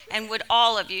And would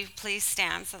all of you please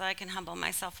stand so that I can humble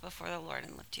myself before the Lord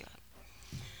and lift you up?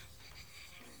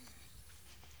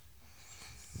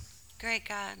 Great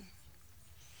God.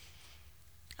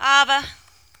 Abba,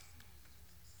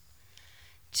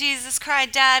 Jesus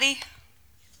cried, Daddy,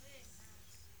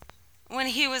 when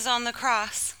he was on the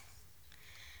cross.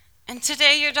 And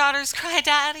today your daughters cry,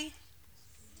 Daddy.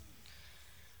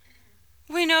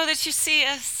 We know that you see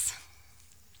us.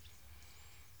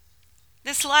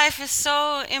 This life is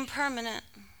so impermanent.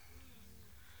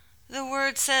 The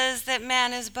word says that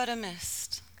man is but a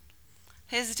mist.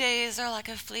 His days are like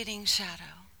a fleeting shadow.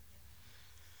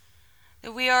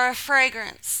 That we are a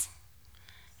fragrance.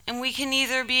 And we can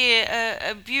either be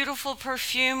a beautiful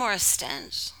perfume or a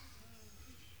stench.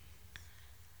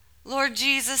 Lord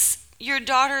Jesus, your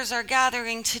daughters are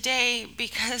gathering today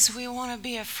because we want to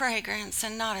be a fragrance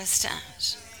and not a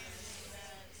stench.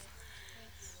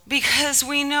 Because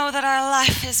we know that our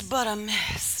life is but a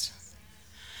mist.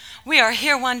 We are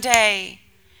here one day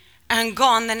and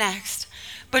gone the next.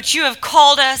 But you have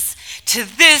called us to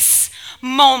this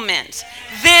moment,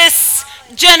 this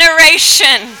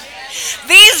generation,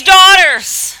 these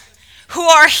daughters who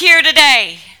are here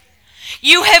today.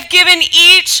 You have given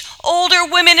each older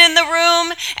women in the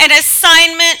room an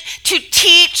assignment to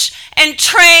teach and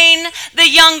train the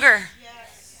younger,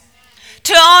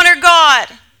 to honor God,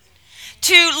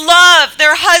 to love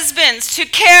their husbands, to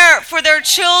care for their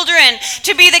children,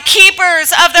 to be the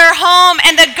keepers of their home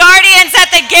and the guardians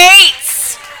at the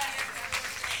gates,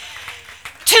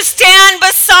 to stand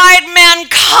beside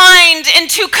mankind and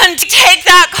to take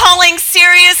that calling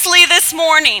seriously this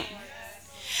morning.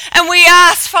 And we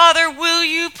ask, Father, will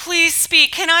you please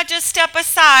speak? Can I just step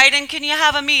aside and can you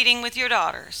have a meeting with your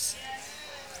daughters?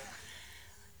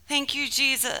 Thank you,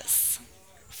 Jesus,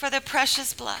 for the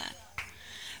precious blood.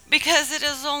 Because it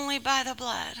is only by the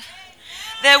blood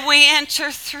that we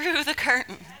enter through the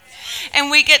curtain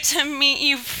and we get to meet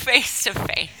you face to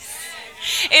face.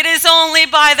 It is only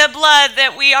by the blood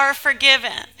that we are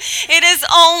forgiven. It is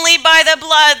only by the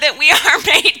blood that we are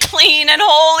made clean and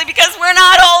holy, because we're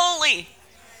not holy.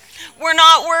 We're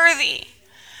not worthy.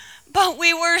 But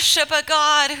we worship a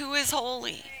God who is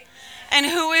holy and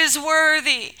who is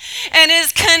worthy and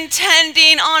is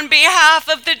contending on behalf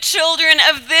of the children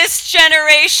of this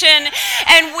generation.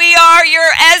 And we are your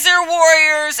EZER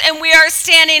warriors, and we are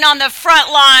standing on the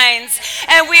front lines,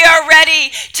 and we are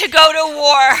ready to go to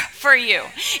war for you.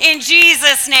 In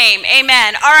Jesus' name,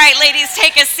 amen. All right, ladies,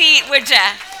 take a seat, would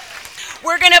ya?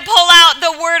 We're going to pull out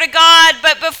the Word of God,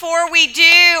 but before we do,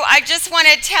 I just want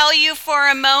to tell you for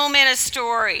a moment a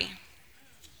story.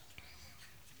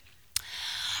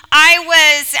 I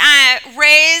was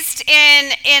raised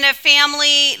in a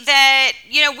family that,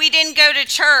 we didn't go to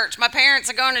church. My parents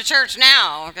are going to church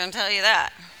now, I'm going to tell you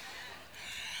that.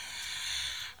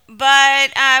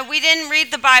 But we didn't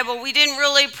read the Bible. We didn't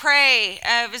really pray.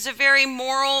 It was a very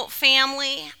moral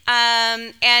family.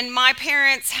 And my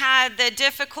parents had the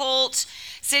difficult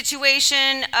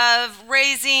situation of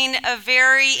raising a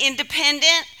very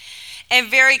independent and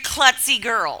very klutzy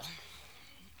girl.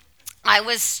 I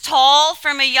was tall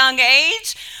from a young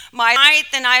age. My height,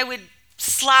 and I would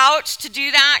slouch to do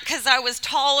that because I was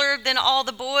taller than all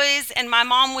the boys, and my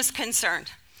mom was concerned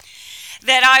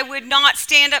that I would not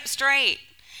stand up straight.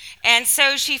 And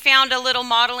so she found a little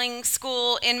modeling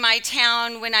school in my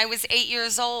town when I was 8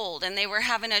 years old, and they were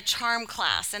having a charm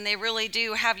class, and they really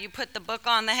do have you put the book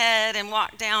on the head and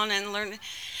walk down and learn.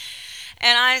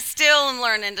 And I still am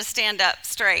learning to stand up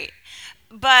straight.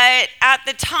 But at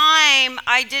the time,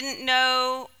 I didn't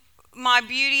know my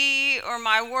beauty or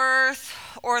my worth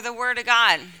or the Word of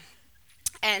God.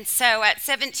 And so at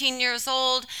 17 years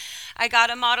old, I got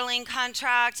a modeling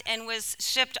contract and was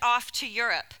shipped off to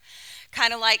Europe,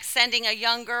 kind of like sending a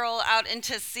young girl out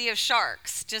into a sea of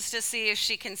sharks just to see if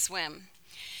she can swim.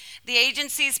 The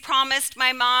agencies promised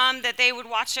my mom that they would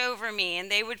watch over me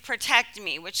and they would protect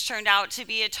me, which turned out to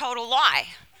be a total lie.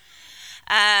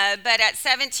 But at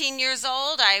 17 years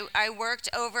old, I worked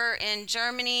over in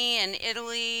Germany and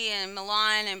Italy and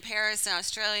Milan and Paris and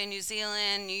Australia, New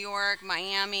Zealand, New York,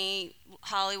 Miami,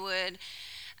 Hollywood,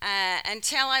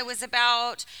 until I was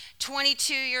about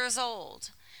 22 years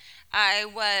old. I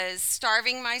was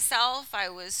starving myself. I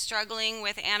was struggling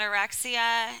with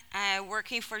anorexia,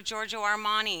 working for Giorgio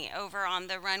Armani over on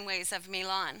the runways of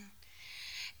Milan.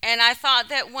 And I thought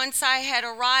that once I had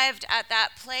arrived at that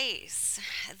place,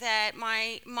 that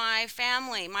my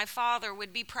family, my father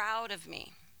would be proud of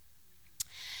me.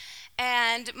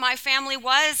 And my family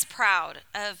was proud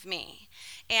of me.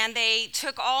 And they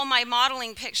took all my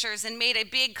modeling pictures and made a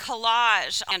big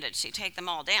collage. And did she take them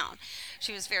all down?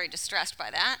 She was very distressed by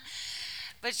that.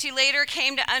 But she later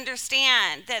came to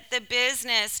understand that the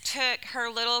business took her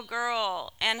little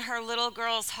girl and her little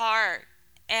girl's heart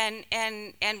and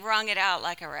wrung it out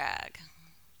like a rag.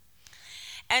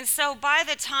 And so by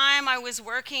the time I was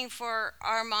working for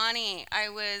Armani, I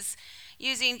was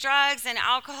using drugs and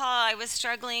alcohol. I was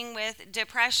struggling with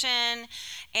depression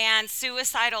and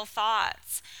suicidal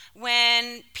thoughts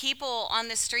when people on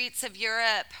the streets of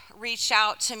Europe reached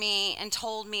out to me and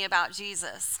told me about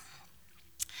Jesus.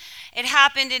 It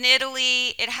happened in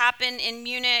Italy, it happened in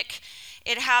Munich,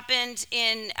 it happened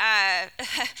in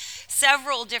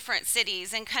several different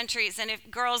cities and countries. And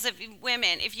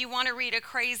women, if you want to read a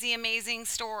crazy, amazing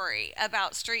story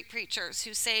about street preachers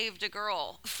who saved a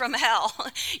girl from hell,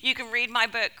 you can read my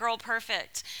book, Girl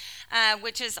Perfect,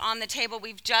 which is on the table.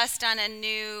 We've just done a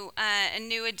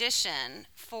new edition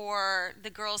for the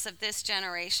girls of this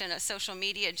generation, a social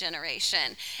media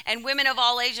generation. And women of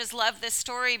all ages love this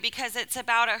story because it's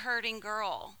about a hurting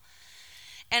girl.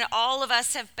 And all of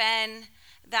us have been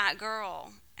that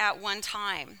girl at one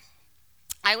time.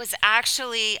 I was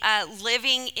actually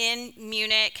living in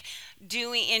Munich,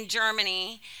 in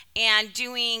Germany, and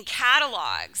doing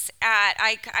catalogs.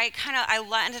 I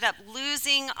ended up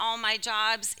losing all my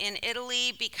jobs in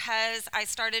Italy because I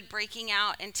started breaking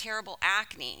out in terrible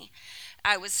acne.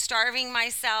 I was starving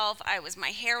myself. My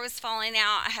hair was falling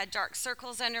out. I had dark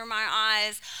circles under my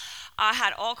eyes. I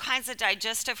had all kinds of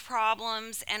digestive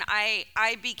problems, and I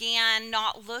began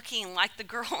not looking like the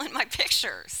girl in my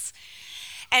pictures.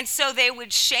 And so they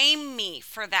would shame me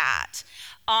for that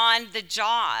on the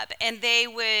job, and they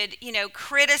would,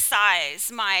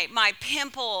 criticize my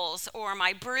pimples or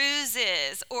my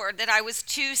bruises, or that I was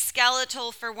too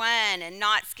skeletal for one and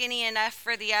not skinny enough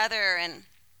for the other.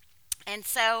 And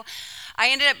so I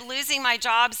ended up losing my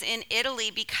jobs in Italy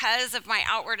because of my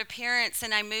outward appearance,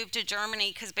 and I moved to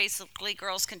Germany because basically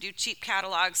girls can do cheap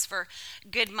catalogs for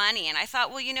good money. And I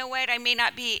thought, well, you know what? I may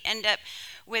not end up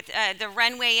with the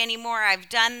runway anymore. I've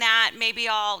done that. Maybe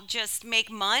I'll just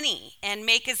make money and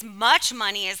make as much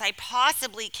money as I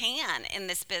possibly can in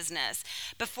this business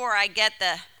before I get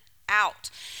the out,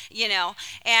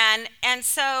 and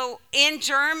so in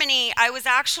Germany, I was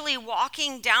actually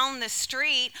walking down the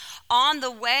street on the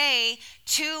way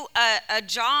to a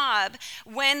job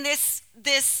when this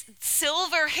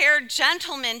silver-haired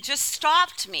gentleman just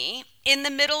stopped me in the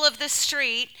middle of the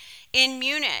street in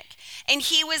Munich. And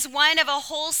he was one of a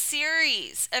whole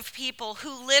series of people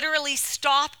who literally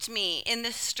stopped me in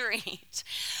the street.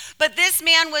 But this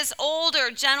man was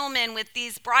older gentleman with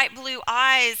these bright blue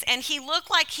eyes, and he looked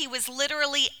like he was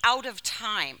literally out of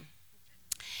time.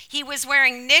 He was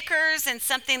wearing knickers and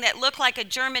something that looked like a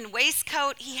German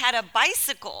waistcoat. He had a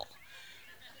bicycle,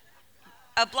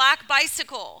 a black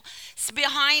bicycle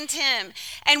behind him.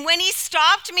 And when he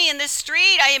stopped me in the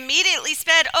street, I immediately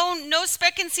said, "Oh, no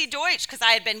sprechen Sie Deutsch," because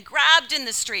I had been grabbed in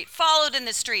the street, followed in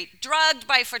the street, drugged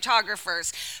by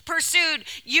photographers, pursued,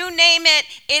 you name it,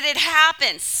 it had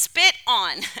happened, spit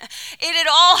on. It had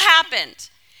all happened.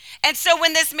 And so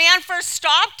when this man first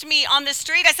stopped me on the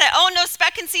street, I said, "Oh, no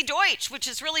sprechen Sie Deutsch," which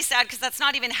is really sad because that's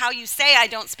not even how you say I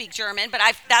don't speak German, but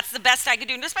that's the best I could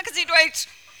do. "No sprechen Sie Deutsch."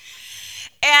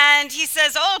 And he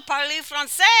says, "Oh, parlez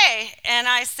français?" And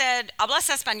I said, "Hablas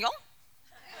español?"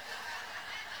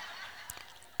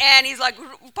 And he's like,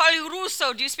 "Parlez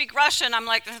russo? Do you speak Russian?" I'm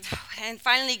like, and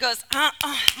finally he goes,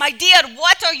 "My dear,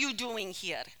 what are you doing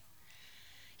here?"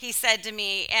 He said to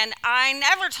me, and I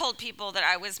never told people that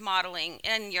I was modeling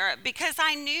in Europe because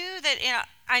I knew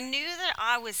that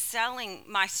I was selling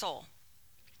my soul.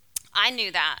 I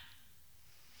knew that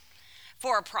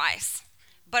for a price.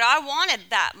 But I wanted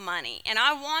that money, and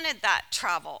I wanted that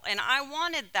travel, and I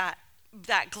wanted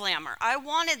that glamour. I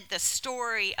wanted the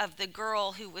story of the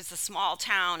girl who was a small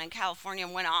town in California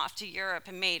and went off to Europe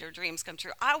and made her dreams come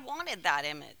true. I wanted that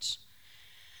image.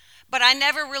 But I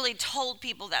never really told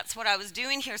people that's what I was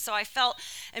doing here, so I felt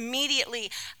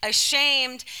immediately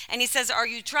ashamed. And he says, "Are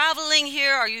you traveling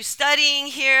here? Are you studying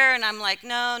here?" And I'm like,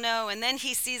 no. And then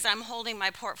he sees I'm holding my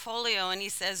portfolio, and he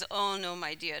says, "Oh, no,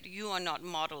 my dear, you are not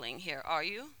modeling here, are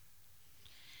you?"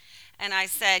 And I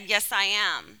said, "Yes, I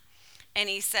am." And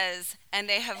he says, "And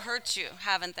they have hurt you,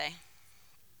 haven't they?"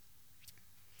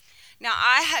 Now,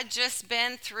 I had just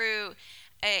been through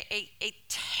a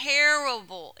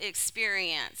terrible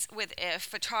experience with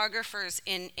photographers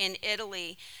in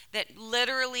Italy that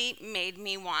literally made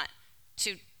me want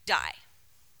to die.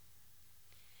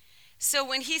 So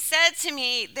when he said to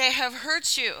me, "They have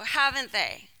hurt you, haven't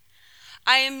they?"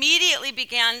 I immediately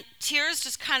tears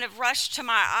just kind of rushed to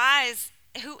my eyes.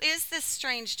 Who is this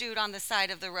strange dude on the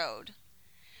side of the road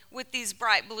with these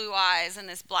bright blue eyes and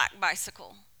this black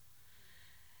bicycle?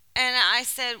 And I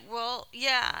said, well,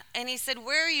 yeah. And he said,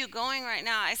 where are you going right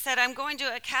now? I said, I'm going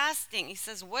to a casting. He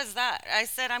says, what's that? I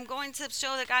said, I'm going to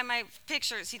show the guy my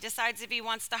pictures. He decides if he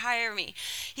wants to hire me.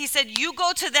 He said, you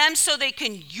go to them so they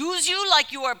can use you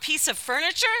like you are a piece of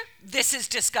furniture? This is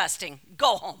disgusting.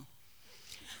 Go home.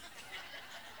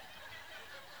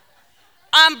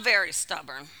 I'm very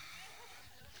stubborn.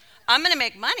 I'm going to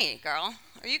make money, girl.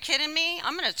 Are you kidding me?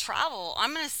 I'm going to travel.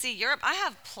 I'm going to see Europe. I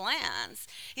have plans.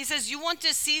 He says, you want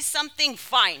to see something?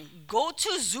 Fine. Go to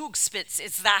Zugspitze.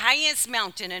 It's the highest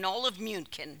mountain in all of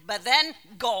Munich. But then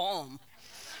go home.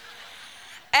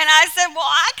 And I said, well,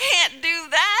 I can't do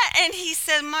that. And he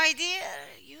said, my dear,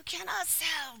 you cannot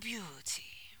sell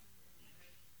beauty.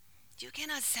 You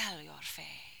cannot sell your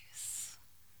face.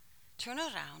 Turn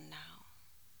around now.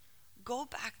 Go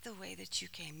back the way that you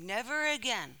came. Never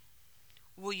again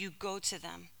will you go to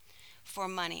them for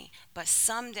money, but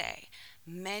someday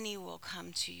many will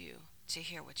come to you to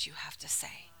hear what you have to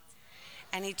say.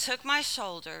 And he took my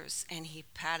shoulders and he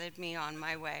patted me on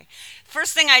my way.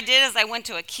 First thing I did is I went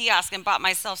to a kiosk and bought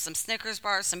myself some Snickers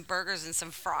bars, some burgers, and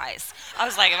some fries. I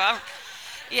was like,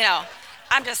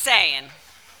 I'm just saying.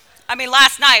 I mean,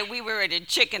 last night we were eating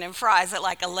chicken and fries at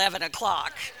like 11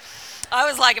 o'clock. I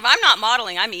was like, if I'm not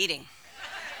modeling, I'm eating.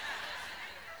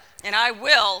 And I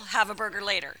will have a burger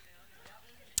later.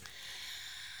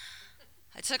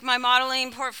 I took my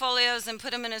modeling portfolios and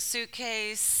put them in a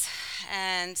suitcase,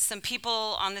 and some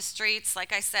people on the streets,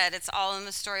 like I said, it's all in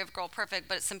the story of Girl Perfect,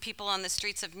 but some people on the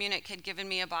streets of Munich had given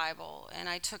me a Bible, and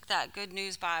I took that Good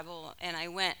News Bible, and I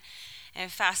went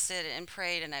and fasted and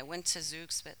prayed, and I went to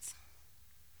Zugspitze,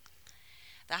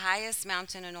 the highest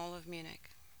mountain in all of Munich.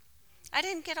 I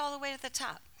didn't get all the way to the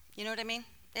top, you know what I mean?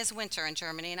 It's winter in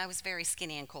Germany, and I was very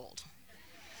skinny and cold.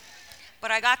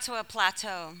 But I got to a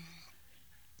plateau.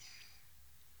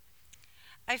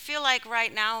 I feel like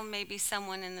right now maybe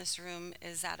someone in this room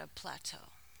is at a plateau.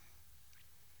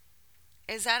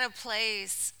 Is at a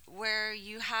place where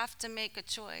you have to make a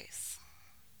choice.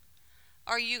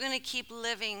 Are you going to keep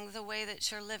living the way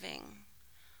that you're living?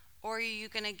 Or are you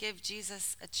going to give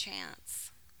Jesus a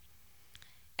chance?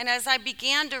 And as I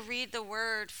began to read the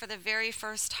word for the very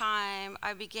first time,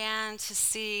 I began to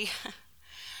see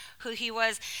who he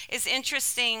was. It's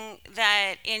interesting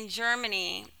that in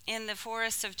Germany, in the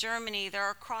forests of Germany, there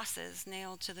are crosses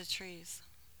nailed to the trees.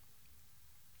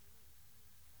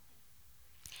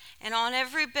 And on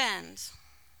every bend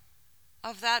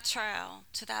of that trail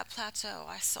to that plateau,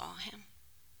 I saw him.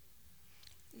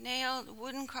 Nailed,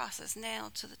 wooden crosses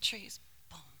nailed to the trees.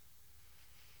 Boom.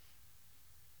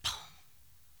 Boom.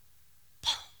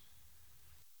 Boom.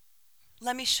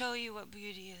 Let me show you what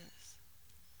beauty is.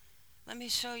 Let me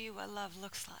show you what love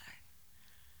looks like.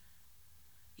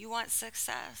 You want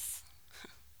success.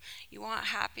 You want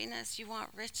happiness. You want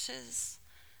riches.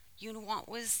 You want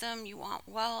wisdom. You want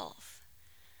wealth.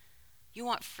 You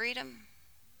want freedom.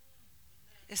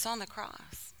 It's on the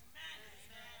cross.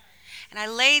 And I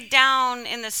laid down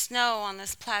in the snow on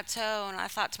this plateau, and I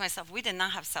thought to myself, we did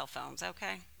not have cell phones,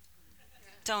 okay?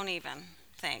 Don't even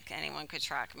think anyone could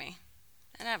track me.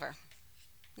 Never.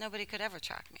 Nobody could ever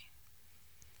track me.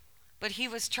 But he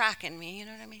was tracking me, you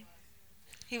know what I mean?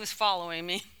 He was following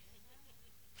me.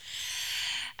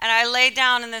 And I laid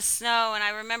down in the snow, and I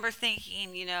remember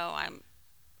thinking, I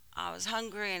was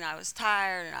hungry, and I was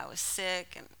tired, and I was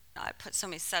sick, and I put so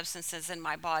many substances in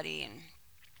my body, and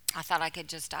I thought I could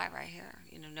just die right here.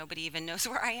 Nobody even knows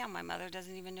where I am. My mother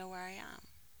doesn't even know where I am.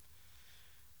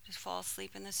 Just fall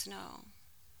asleep in the snow.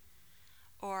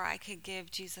 Or I could give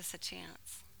Jesus a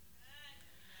chance.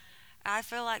 I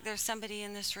feel like there's somebody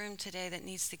in this room today that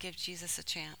needs to give Jesus a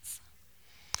chance.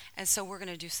 And so we're going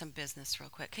to do some business real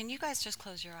quick. Can you guys just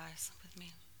close your eyes with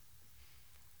me?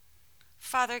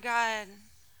 Father God,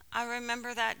 I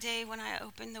remember that day when I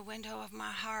opened the window of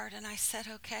my heart and I said,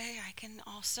 okay, I can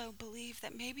also believe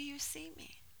that maybe you see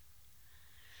me.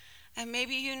 And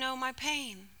maybe you know my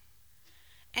pain.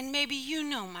 And maybe you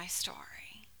know my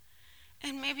story.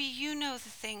 And maybe you know the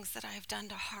things that I've done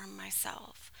to harm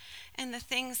myself and the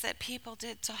things that people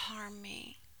did to harm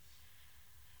me.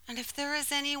 And if there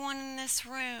is anyone in this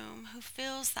room who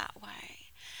feels that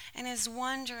way and is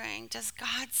wondering, does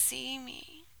God see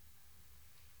me?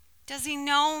 Does he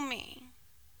know me?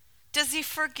 Does he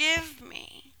forgive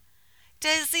me?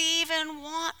 Does he even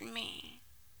want me?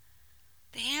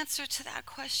 The answer to that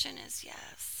question is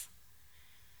yes.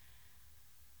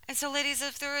 And so, ladies,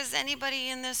 if there is anybody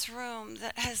in this room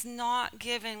that has not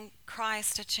given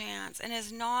Christ a chance and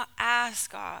has not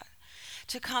asked God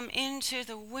to come into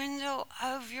the window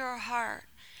of your heart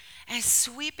and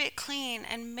sweep it clean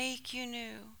and make you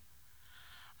new,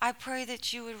 I pray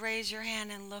that you would raise your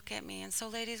hand and look at me. And so,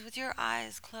 ladies, with your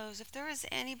eyes closed, if there is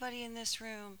anybody in this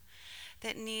room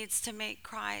that needs to make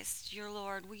Christ your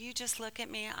Lord, will you just look at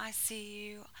me? I see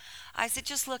you. I said,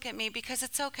 just look at me, because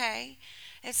it's okay.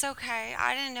 It's okay.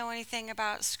 I didn't know anything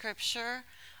about Scripture.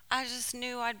 I just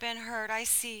knew I'd been hurt. I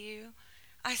see you.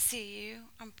 I see you.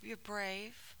 You're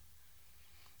brave.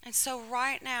 And so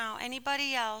right now,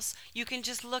 anybody else, you can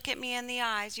just look at me in the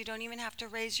eyes. You don't even have to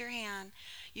raise your hand.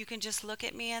 You can just look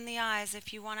at me in the eyes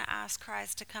if you want to ask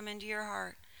Christ to come into your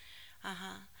heart.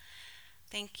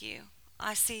 Thank you.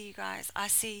 I see you guys. I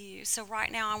see you. So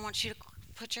right now, I want you to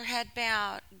put your head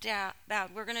bowed.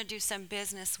 We're going to do some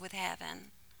business with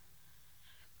heaven.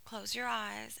 Close your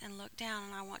eyes and look down,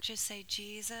 and I want you to say,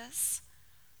 Jesus,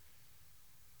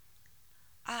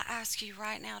 I ask you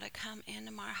right now to come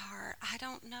into my heart. I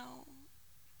don't know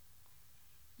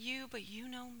you, but you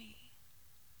know me.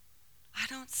 I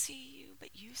don't see you, but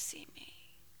you see me.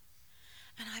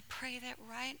 And I pray that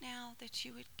right now that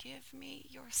you would give me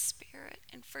your Spirit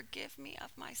and forgive me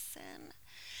of my sin.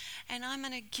 And I'm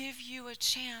going to give you a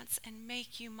chance and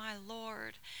make you my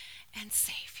Lord and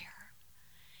Savior.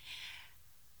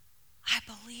 I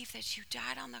believe that you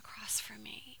died on the cross for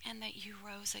me and that you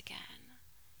rose again.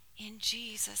 In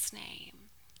Jesus' name,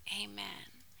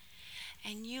 amen.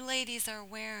 And you ladies are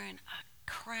wearing a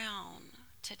crown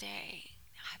today.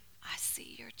 I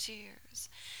see your tears.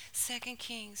 2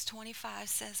 Kings 25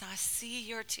 says, I see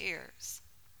your tears,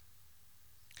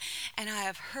 and I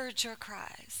have heard your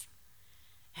cries,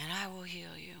 and I will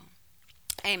heal you.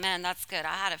 Amen. That's good.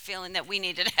 I had a feeling that we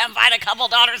needed to invite a couple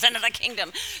daughters into the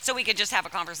kingdom so we could just have a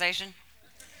conversation.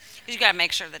 Because you got to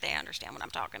make sure that they understand what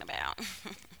I'm talking about.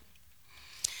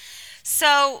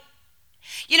 So,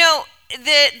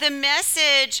 the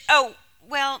message,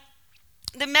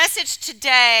 the message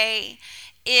today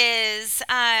is,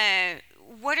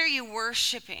 what are you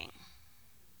worshiping?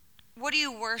 What are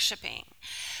you worshiping?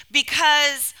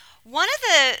 Because one of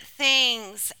the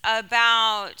things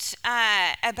about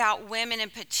women in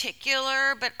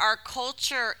particular, but our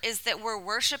culture, is that we're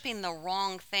worshiping the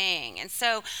wrong thing. And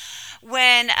so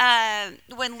when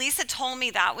Lisa told me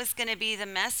that was going to be the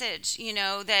message,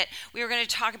 that we were going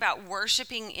to talk about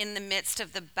worshiping in the midst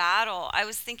of the battle, I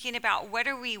was thinking about, what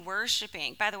are we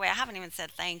worshiping? By the way, I haven't even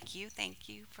said thank you. Thank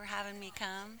you for having me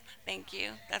come. Thank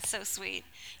you. That's so sweet.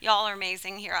 Y'all are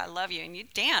amazing here. I love you. And you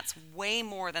dance way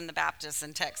more than the Baptists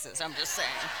in Texas. I'm just saying.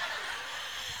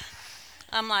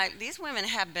 I'm like, these women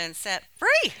have been set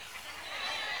free.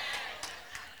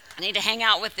 I need to hang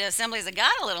out with the Assemblies of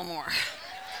God a little more.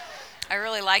 I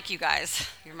really like you guys.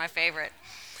 You're my favorite.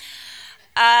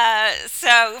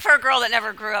 So for a girl that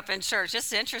never grew up in church,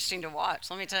 it's interesting to watch,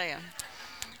 let me tell you.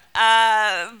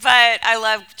 But I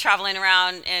love traveling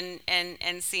around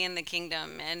and seeing the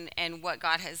kingdom and what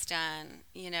God has done,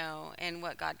 and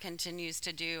what God continues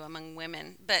to do among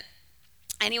women. But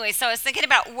anyway, so I was thinking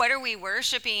about, what are we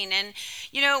worshiping? And,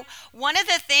 one of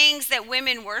the things that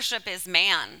women worship is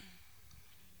man.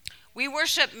 We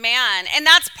worship man. And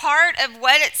that's part of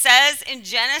what it says in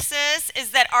Genesis,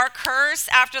 is that our curse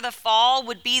after the fall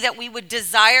would be that we would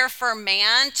desire for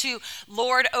man to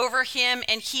lord over him,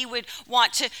 and he would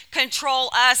want to control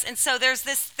us. And so there's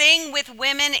this thing with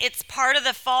women, it's part of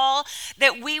the fall,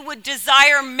 that we would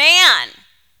desire man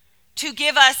to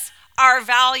give us our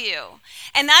value.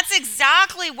 And that's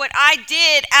exactly what I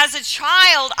did as a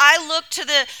child. I looked to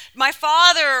my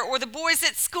father, or the boys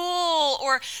at school,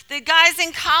 or the guys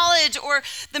in college, or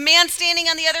the man standing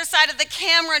on the other side of the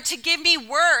camera to give me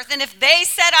worth. And if they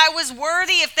said I was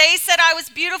worthy, if they said I was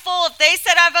beautiful, if they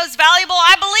said I was valuable,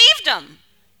 I believed them.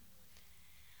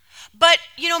 But,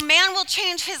 man will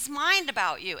change his mind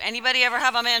about you. Anybody ever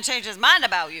have a man change his mind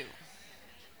about you?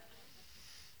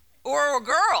 Or a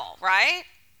girl, right?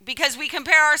 Because we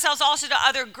compare ourselves also to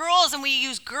other girls, and we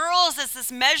use girls as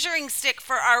this measuring stick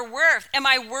for our worth. Am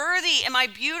I worthy? Am I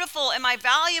beautiful? Am I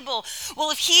valuable?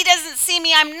 Well, if he doesn't see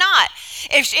me, I'm not.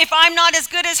 If I'm not as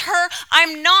good as her,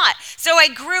 I'm not. So I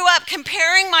grew up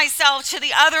comparing myself to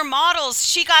the other models.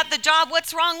 She got the job.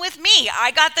 What's wrong with me?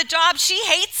 I got the job. She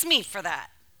hates me for that.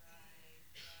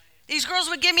 These girls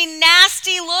would give me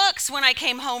nasty looks when I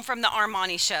came home from the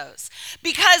Armani shows.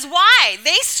 Because why?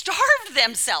 They starved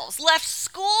themselves, left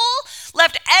school,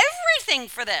 left everything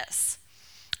for this.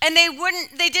 And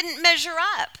they didn't measure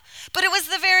up. But it was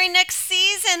the very next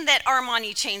season that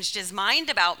Armani changed his mind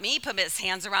about me, put his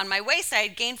hands around my waist. I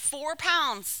had gained 4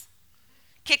 pounds.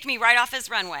 Kicked me right off his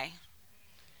runway.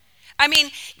 I mean,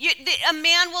 a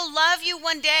man will love you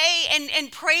one day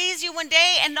and praise you one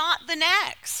day and not the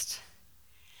next.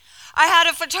 I had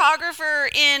a photographer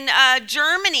in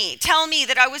Germany tell me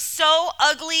that I was so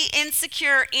ugly,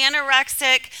 insecure,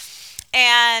 anorexic,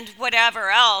 and whatever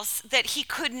else that he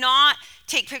could not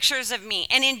take pictures of me.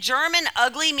 And in German,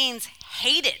 ugly means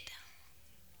hated.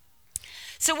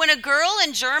 So when a girl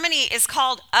in Germany is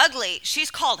called ugly,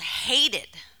 she's called hated.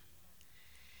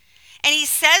 And he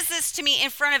says this to me in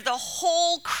front of the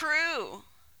whole crew.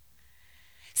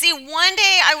 See, one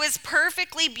day I was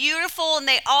perfectly beautiful and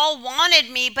they all wanted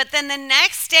me, but then the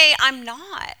next day I'm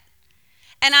not.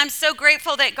 And I'm so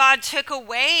grateful that God took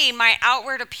away my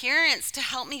outward appearance to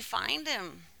help me find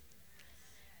him.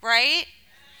 Right?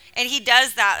 And he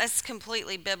does that. That's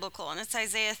completely biblical. And it's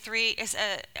Isaiah 3.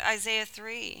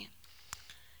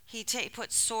 He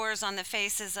puts sores on the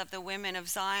faces of the women of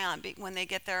Zion when they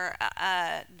get their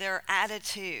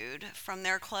attitude from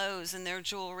their clothes and their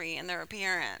jewelry and their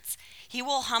appearance. He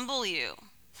will humble you.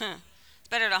 It's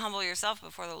better to humble yourself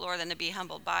before the Lord than to be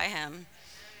humbled by him.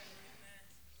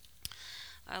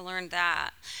 I learned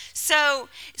that. So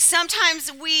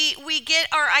sometimes we get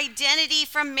our identity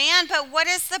from man, but what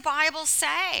does the Bible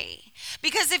say?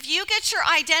 Because if you get your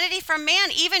identity from man,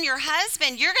 even your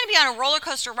husband, you're going to be on a roller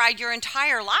coaster ride your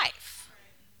entire life.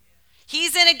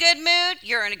 He's in a good mood,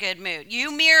 you're in a good mood.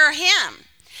 You mirror him,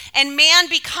 and man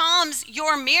becomes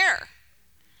your mirror.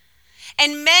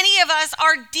 And many of us,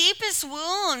 our deepest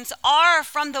wounds are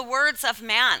from the words of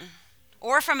man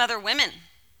or from other women.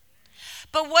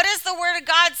 But what does the Word of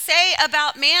God say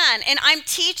about man? And I'm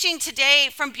teaching today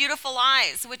from Beautiful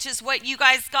Lies, which is what you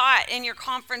guys got in your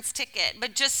conference ticket.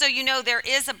 But just so you know, there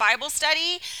is a Bible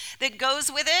study that goes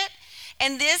with it.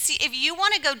 And this, if you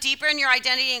want to go deeper in your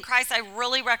identity in Christ, I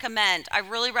really recommend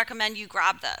you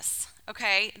grab this.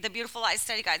 Okay, the Beautiful Lies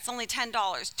study guide. It's only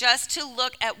 $10 just to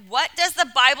look at what does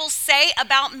the Bible say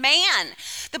about man.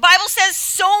 The Bible says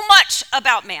so much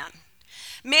about man.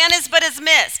 Man is but as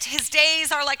mist. His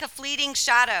days are like a fleeting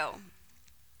shadow.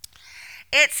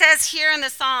 It says here in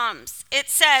the Psalms, it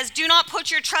says, do not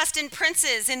put your trust in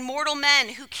princes, in mortal men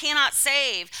who cannot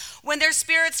save. When their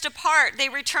spirits depart, they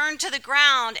return to the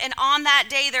ground, and on that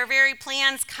day their very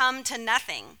plans come to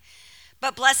nothing.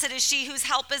 But blessed is she whose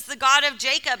help is the God of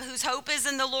Jacob, whose hope is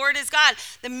in the Lord is God,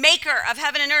 the maker of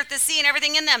heaven and earth, the sea and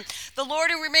everything in them, the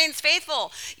Lord who remains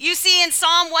faithful. You see in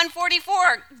Psalm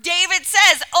 144, David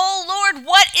says, oh Lord,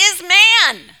 what is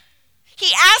man?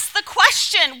 He asked the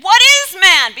question, what is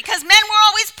man? Because men were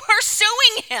always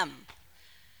pursuing him.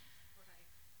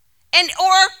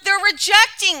 Or they're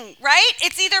rejecting, right?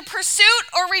 It's either pursuit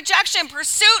or rejection,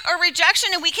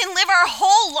 and we can live our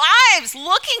whole lives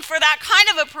looking for that kind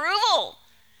of approval.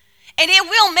 And it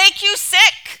will make you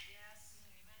sick.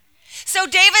 So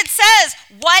David says,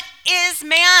 what is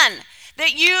man?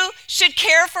 That you should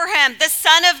care for him, the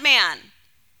Son of Man.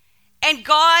 And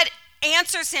God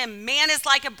answers him, man is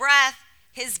like a breath,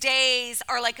 his days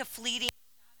are like a fleeting.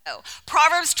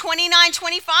 Proverbs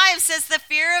 29:25 says the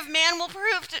fear of man will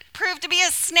prove to be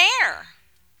a snare.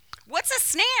 What's a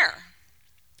snare?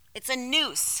 It's a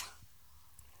noose.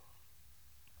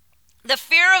 The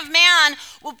fear of man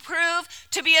will prove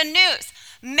to be a noose.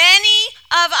 Many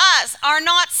of us are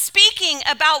not speaking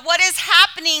about what is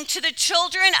happening to the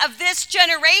children of this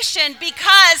generation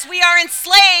because we are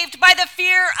enslaved by the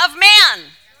fear of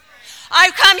man.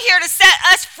 I've come here to set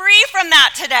us free from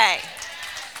that today.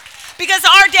 Because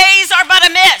our days are but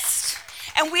a mist,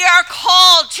 and we are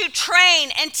called to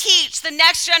train and teach the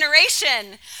next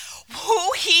generation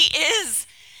who he is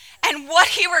and what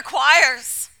he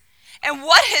requires and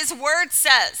what his word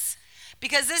says.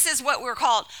 Because this is what we're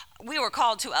called. We were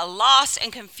called to a lost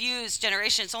and confused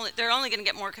generation. They're only going to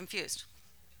get more confused.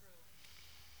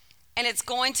 And it's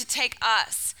going to take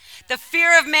us. The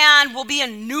fear of man will be a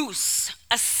noose,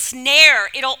 a snare.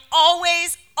 It'll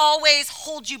always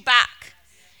hold you back.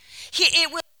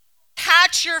 It will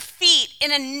catch your feet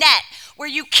in a net where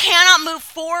you cannot move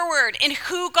forward in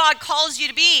who God calls you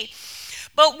to be.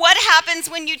 But what happens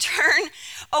when you turn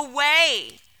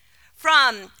away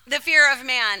from the fear of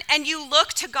man and you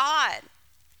look to God?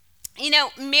 You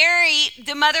know, Mary,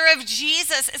 the mother of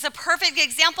Jesus, is a perfect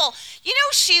example. You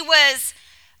know, she was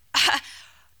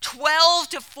 12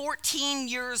 to 14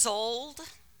 years old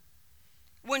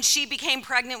when she became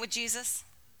pregnant with Jesus.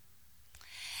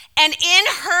 And in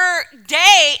her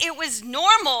day, it was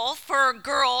normal for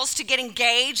girls to get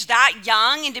engaged that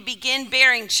young and to begin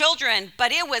bearing children,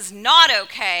 but it was not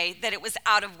okay that it was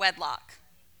out of wedlock.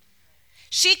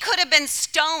 She could have been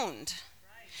stoned.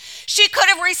 She could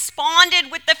have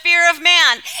responded with the fear of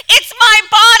man. It's my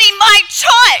body, my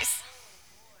choice.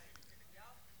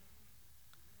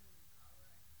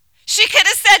 She could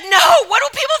have said, no, what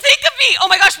will people think of me? Oh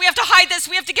my gosh, we have to hide this.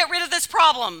 We have to get rid of this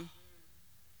problem.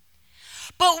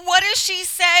 But what does she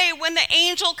say when the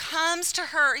angel comes to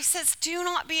her? He says, do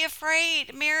not be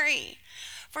afraid, Mary,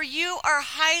 for you are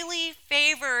highly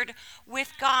favored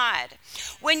with God.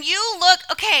 When you look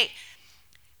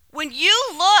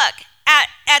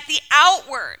at the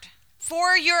outward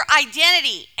for your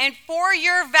identity and for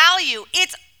your value,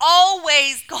 it's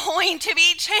always going to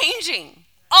be changing.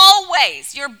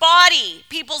 Always. Your body,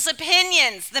 people's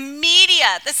opinions, the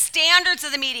media, the standards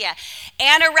of the media.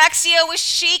 Anorexia was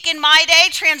chic in my day.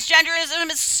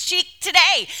 Transgenderism is chic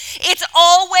today. It's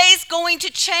always going to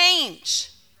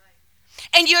change.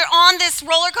 And you're on this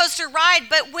roller coaster ride.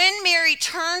 But when Mary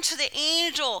turned to the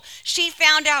angel, she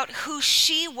found out who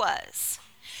she was.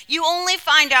 You only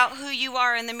find out who you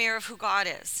are in the mirror of who God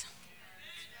is.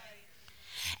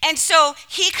 And so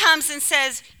he comes and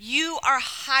says, you are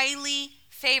highly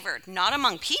favored, not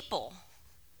among people,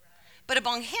 but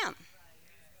among him.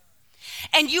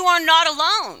 And you are not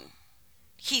alone,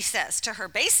 he says to her.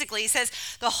 Basically, he says,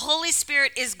 the Holy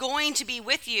Spirit is going to be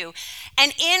with you.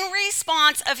 And in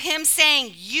response of him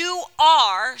saying, you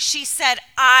are, she said,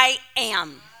 I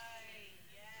am.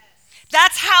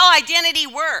 That's how identity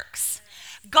works.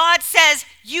 God says,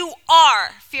 you are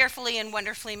fearfully and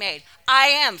wonderfully made. I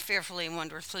am fearfully and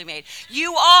wonderfully made.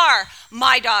 You are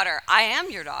my daughter. I am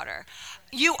your daughter.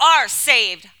 You are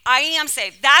saved. I am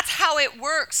saved. That's how it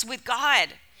works with God.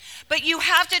 But you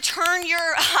have to turn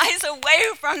your eyes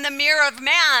away from the mirror of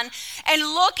man and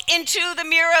look into the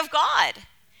mirror of God.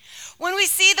 When we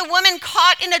see the woman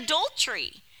caught in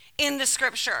adultery in the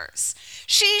scriptures,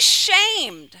 she's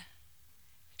shamed.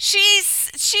 She's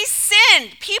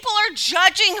sinned. People are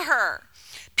judging her.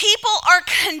 People are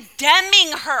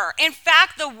condemning her. In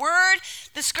fact, the word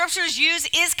the scriptures use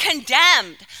is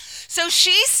condemned. So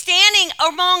she's standing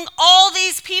among all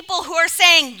these people who are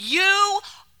saying, you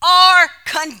are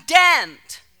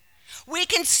condemned. We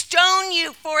can stone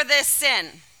you for this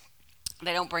sin.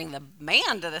 They don't bring the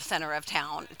man to the center of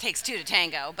town. It takes two to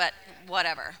tango, but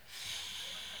whatever.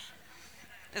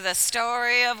 The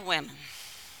story of women.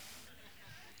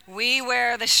 We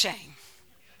wear the shame.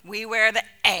 We wear the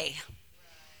A,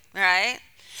 right?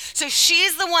 So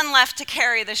she's the one left to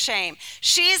carry the shame.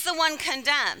 She's the one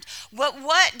condemned. But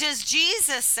what does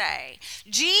Jesus say?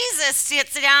 Jesus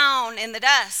sits down in the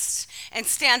dust and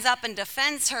stands up and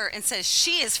defends her and says,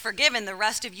 she is forgiven. The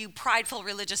rest of you prideful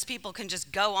religious people can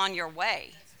just go on your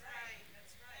way.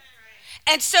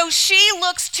 And so she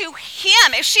looks to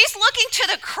him. If she's looking to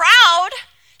the crowd,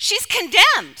 she's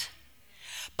condemned.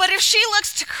 But if she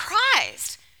looks to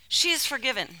Christ, she is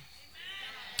forgiven.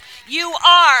 You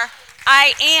are,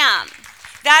 I am.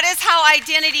 That is how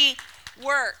identity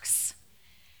works.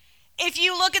 If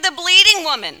you look at the bleeding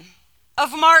woman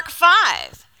of Mark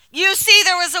 5, you see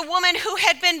there was a woman who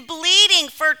had been bleeding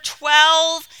for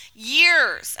 12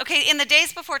 years. Okay, in the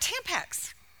days before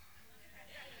Tampax.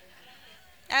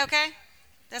 Okay?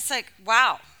 That's like,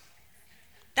 wow.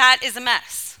 That is a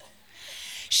mess.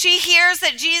 She hears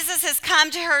that Jesus has come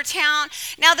to her town.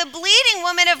 Now, the bleeding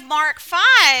woman of Mark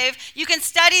 5, you can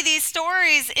study these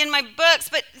stories in my books,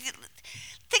 but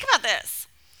think about this.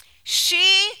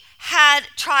 She had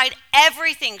tried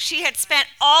everything. She had spent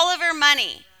all of her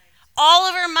money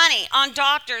on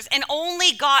doctors and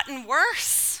only gotten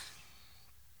worse.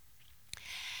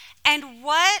 And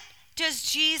what does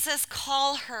Jesus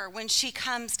call her when she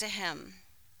comes to him?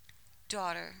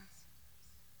 Daughter.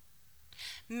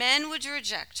 Men would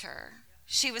reject her.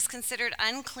 She was considered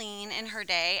unclean in her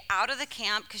day, out of the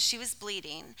camp because she was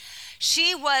bleeding.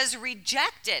 She was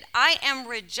rejected. I am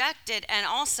rejected, and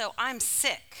also I'm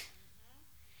sick.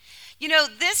 You know,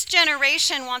 this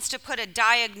generation wants to put a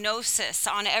diagnosis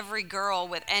on every girl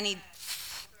with any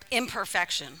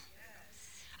imperfection.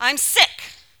 I'm sick.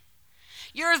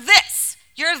 You're this.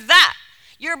 You're that.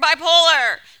 You're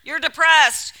bipolar. You're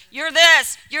depressed. You're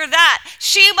this. You're that.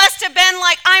 She must have been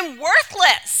like, I'm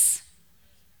worthless.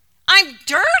 I'm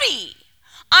dirty.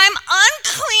 I'm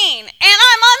unclean. And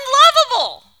I'm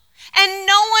unlovable. And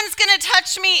no one's going to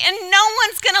touch me. And no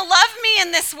one's going to love me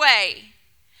in this way.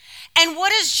 And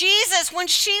what is Jesus when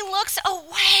she looks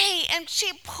away and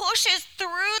she pushes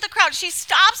through the crowd? She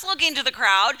stops looking to the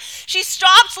crowd. She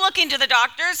stops looking to the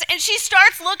doctors. And she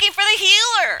starts looking for the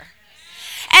healer.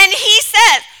 And he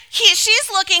says, she's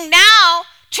looking now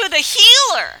to the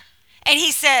healer. And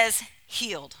he says,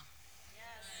 healed.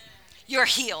 You're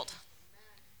healed.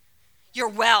 You're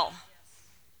well.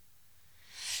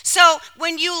 So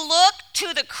when you look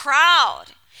to the crowd,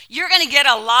 you're going to get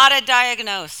a lot of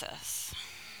diagnosis.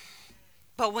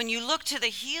 But when you look to the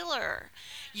healer,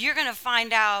 you're going to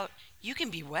find out you can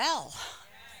be well.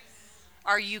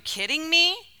 Are you kidding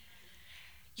me?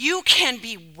 You can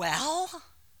be well?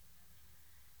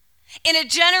 In a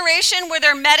generation where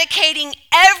they're medicating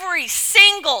every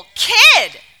single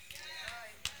kid.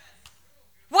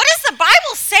 What does the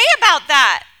Bible say about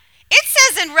that? It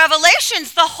says in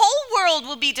Revelations, the whole world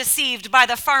will be deceived by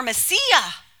the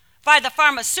pharmacia, by the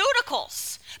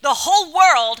pharmaceuticals. The whole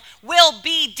world will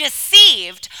be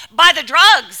deceived by the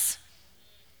drugs,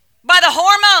 by the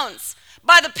hormones,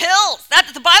 by the pills.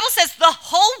 The Bible says the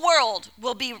whole world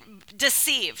will be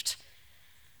deceived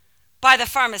by the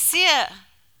pharmacia.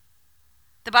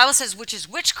 The Bible says, which is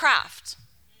witchcraft.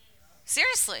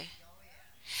 Seriously.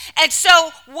 And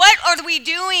so what are we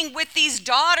doing with these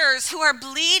daughters who are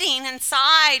bleeding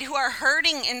inside, who are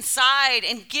hurting inside,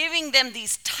 and giving them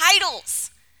these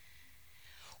titles?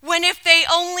 When if they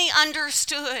only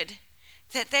understood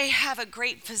that they have a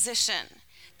great physician,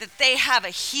 that they have a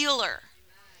healer,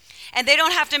 and they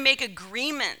don't have to make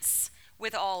agreements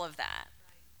with all of that.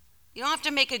 You don't have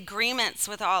to make agreements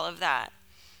with all of that.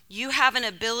 You have an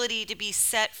ability to be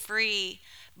set free,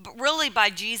 but really by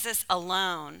Jesus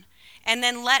alone. And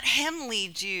then let him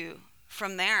lead you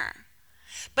from there.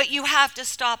 But you have to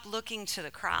stop looking to the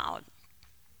crowd.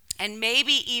 And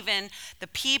maybe even the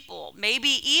people, maybe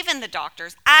even the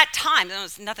doctors, at times,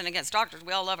 there's nothing against doctors,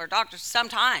 we all love our doctors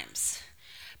sometimes,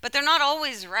 but they're not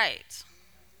always right.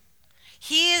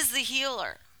 He is the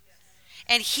healer.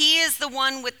 And he is the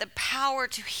one with the power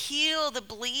to heal the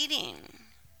bleeding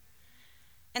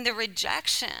and the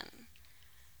rejection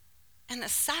and the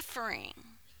suffering.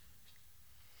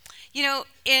 You know,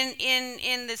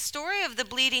 in the story of the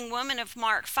bleeding woman of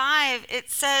Mark 5,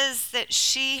 it says that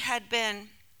she had been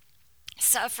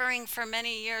suffering for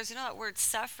many years. You know that word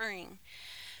suffering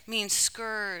means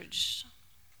scourged.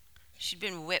 She'd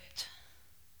been whipped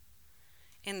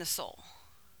in the soul.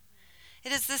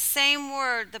 It is the same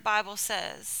word the Bible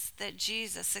says that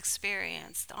Jesus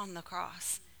experienced on the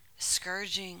cross,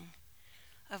 scourging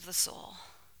of the soul.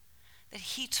 That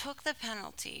he took the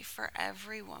penalty for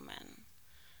every woman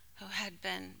who had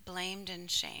been blamed and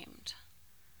shamed.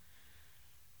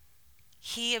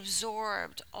 He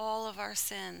absorbed all of our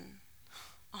sin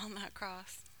on that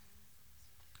cross.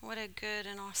 What a good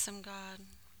and awesome God.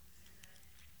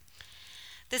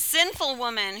 The sinful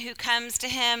woman who comes to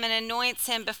him and anoints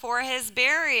him before his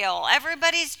burial.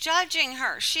 Everybody's judging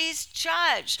her. She's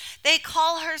judged. They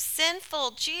call her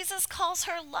sinful. Jesus calls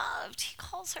her loved. He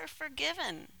calls her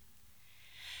forgiven.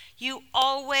 You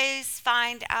always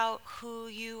find out who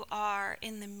you are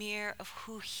in the mirror of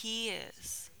who he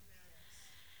is.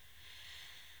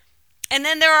 And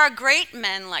then there are great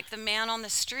men like the man on the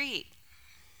street,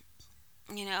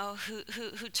 you know,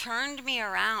 who turned me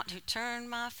around, who turned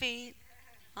my feet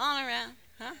all around,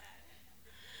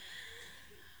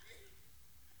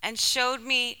 and showed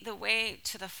me the way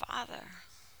to the Father.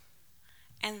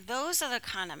 And those are the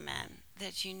kind of men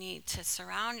that you need to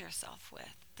surround yourself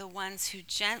with. The ones who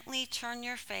gently turn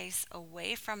your face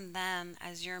away from them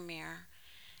as your mirror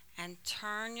and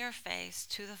turn your face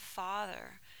to the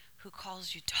Father who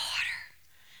calls you daughter.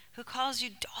 Who calls you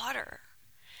daughter.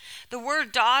 The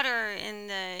word daughter in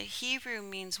the Hebrew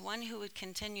means one who would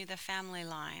continue the family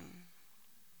line.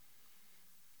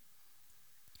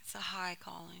 It's a high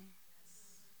calling.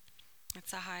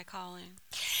 It's a high calling.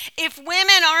 If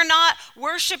women are not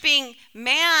worshiping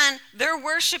man, they're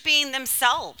worshiping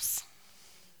themselves.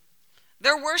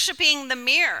 They're worshiping the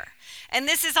mirror. And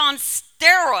this is on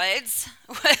steroids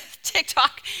with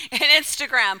TikTok and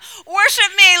Instagram.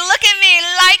 Worship me, look at me,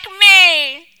 like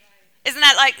me. Isn't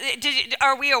that like,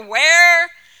 are we aware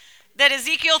that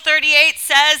Ezekiel 38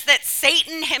 says that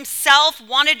Satan himself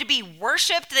wanted to be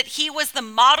worshiped, that he was the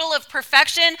model of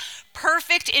perfection,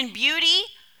 perfect in beauty?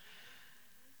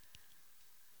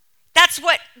 That's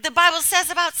what the Bible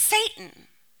says about Satan.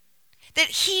 That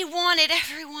he wanted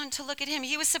everyone to look at him.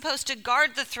 He was supposed to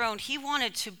guard the throne. He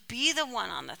wanted to be the one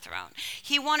on the throne.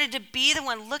 He wanted to be the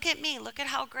one. Look at me. Look at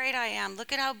how great I am.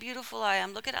 Look at how beautiful I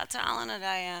am. Look at how talented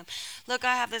I am. Look,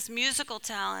 I have this musical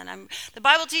talent. The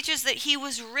Bible teaches that he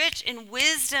was rich in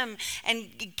wisdom and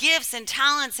gifts and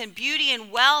talents and beauty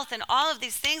and wealth and all of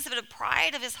these things. But the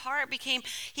pride of his heart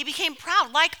he became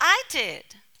proud, like I did,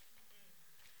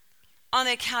 on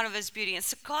the account of his beauty. And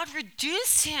so God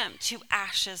reduced him to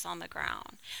ashes on the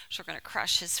ground. So we're going to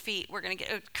crush his feet. We're going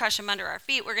to crush him under our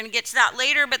feet. We're going to get to that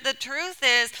later. But the truth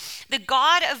is, the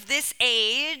God of this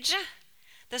age,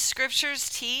 the scriptures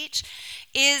teach,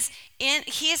 he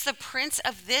is the prince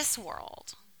of this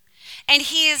world. And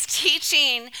he is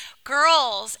teaching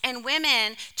girls and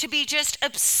women to be just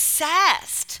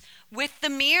obsessed with the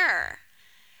mirror.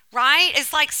 Right?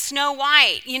 It's like Snow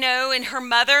White, you know, and her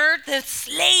mother, the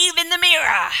slave in the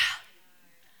mirror.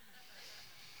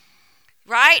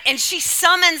 Right? And she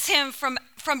summons him from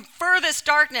from furthest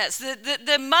darkness.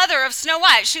 The mother of Snow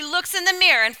White, she looks in the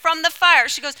mirror, and from the fire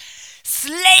she goes,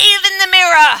 "Slave in the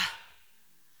mirror,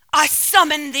 I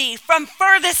summon thee from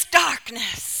furthest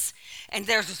darkness." And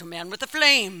there's a man with the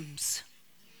flames.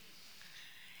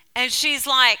 And she's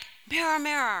like, "Mirror,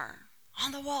 mirror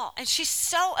on the wall." And she's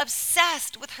so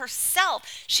obsessed with herself.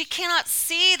 She cannot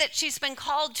see that she's been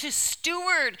called to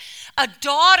steward a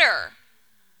daughter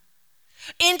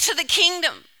into the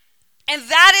kingdom. And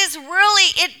that is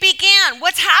really, it began.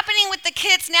 What's happening with the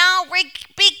kids now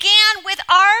began with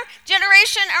our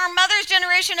generation, our mother's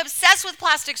generation, obsessed with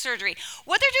plastic surgery.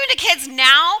 What they're doing to kids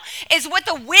now is what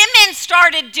the women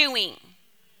started doing.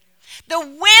 The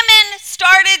women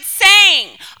started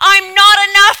saying, "I'm not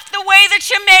enough the way that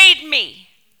you made me."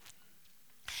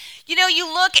 You know,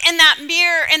 you look in that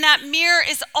mirror, and that mirror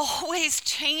is always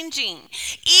changing.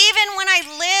 Even when I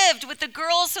lived with the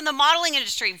girls from the modeling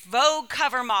industry, Vogue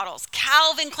cover models,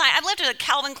 Calvin Klein. I lived with a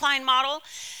Calvin Klein model.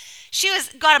 She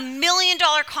got $1 million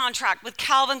contract with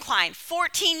Calvin Klein,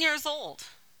 14 years old.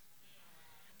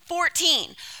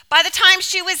 14. By the time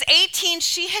she was 18,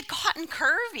 she had gotten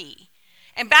curvy.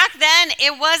 And back then,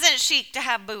 it wasn't chic to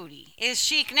have booty. It's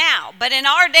chic now. But in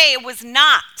our day, it was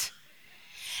not.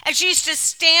 And she used to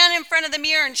stand in front of the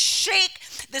mirror and shake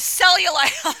the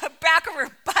cellulite on the back of her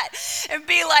butt and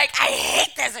be like, "I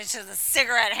hate this." And she has a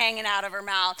cigarette hanging out of her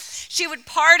mouth. She would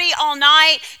party all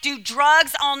night, do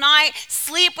drugs all night,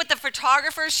 sleep with the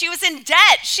photographers. She was in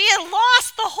debt. She had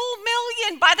lost the whole $1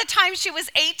 million by the time she was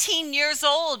 18 years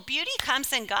old. Beauty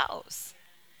comes and goes.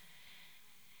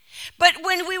 But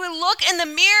when we would look in the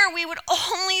mirror, we would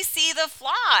only see the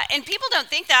flaw. And people don't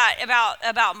think that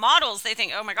about models. They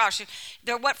think, "Oh my gosh,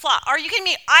 what flaw? Are you kidding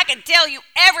me? I can tell you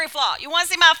every flaw. You want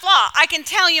to see my flaw? I can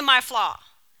tell you my flaw."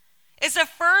 It's the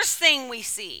first thing we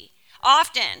see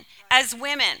often as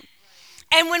women.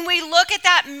 And when we look at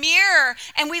that mirror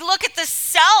and we look at the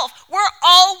self, we're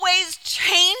always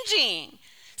changing.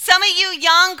 Some of you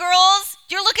young girls,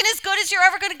 you're looking as good as you're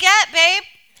ever going to get, babe.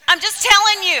 I'm just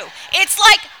telling you. It's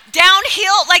like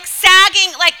downhill, like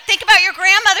sagging. Like, think about your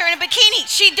grandmother in a bikini.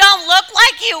 She don't look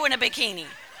like you in a bikini.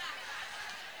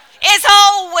 It's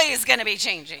always going to be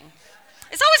changing.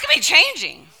 It's always going to be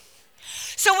changing.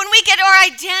 So when we get our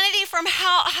identity from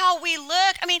how we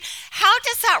look, I mean, how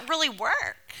does that really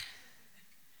work?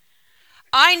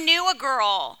 I knew a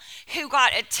girl who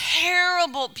got a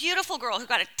terrible, beautiful girl who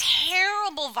got a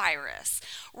terrible virus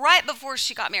right before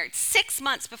she got married, 6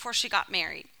 months before she got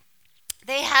married.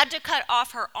 They had to cut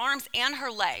off her arms and her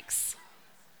legs.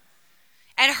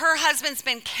 And her husband's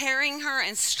been carrying her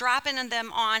and strapping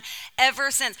them on ever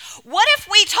since. What if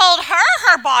we told her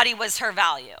her body was her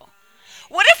value?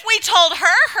 What if we told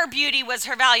her her beauty was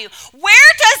her value?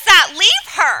 Where does that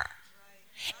leave her?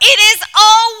 It is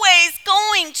always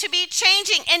going to be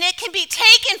changing, and it can be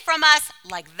taken from us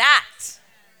like that.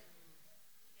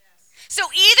 So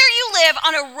either you live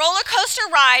on a roller coaster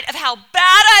ride of how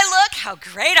bad I look, how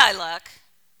great I look,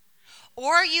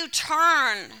 or you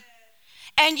turn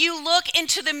and you look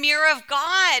into the mirror of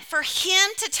God for him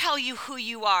to tell you who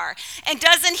you are. And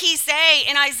doesn't he say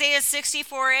in Isaiah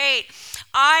 64:8,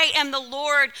 "I am the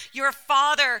Lord, your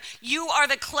Father, you are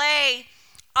the clay,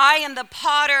 I am the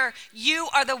potter, you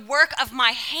are the work of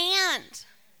my hand."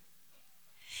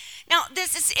 Now,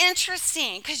 this is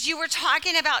interesting because you were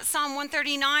talking about Psalm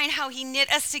 139, how he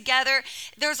knit us together.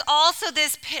 There's also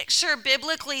this picture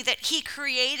biblically that he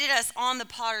created us on the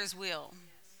potter's wheel.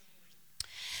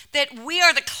 That we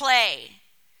are the clay.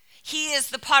 He is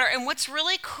the potter. And what's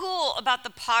really cool about the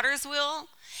potter's wheel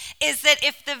is that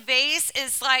if the vase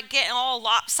is like getting all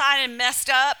lopsided and messed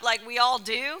up like we all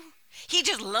do, he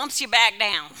just lumps you back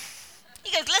down.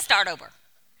 He goes, "Let's start over.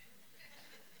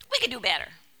 We can do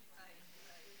better."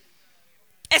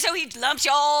 And so he lumps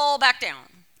you all back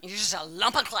down. You're just a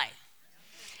lump of clay.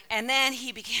 And then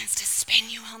he begins to spin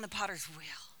you on the potter's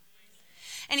wheel.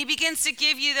 And he begins to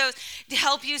give you those, to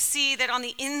help you see that on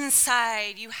the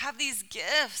inside, you have these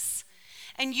gifts.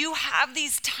 And you have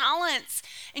these talents.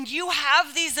 And you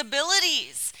have these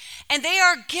abilities. And they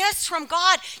are gifts from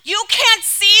God. You can't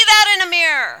see that in a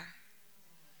mirror.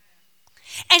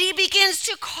 And he begins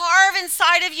to carve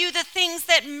inside of you the things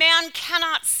that man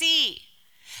cannot see.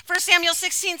 1 Samuel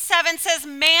 16:7 says,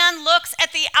 "Man looks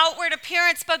at the outward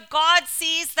appearance, but God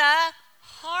sees the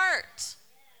heart."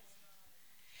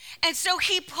 And so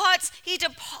he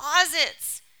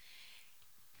deposits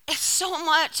so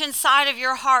much inside of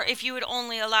your heart if you would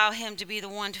only allow him to be the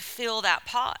one to fill that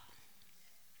pot.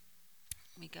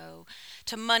 We go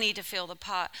to money to fill the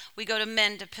pot. We go to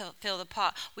men to fill the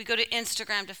pot. We go to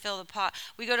Instagram to fill the pot.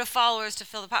 We go to followers to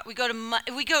fill the pot. We go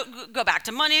to go back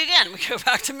to money again. We go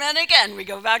back to men again. We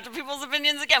go back to people's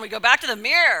opinions again. We go back to the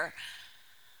mirror.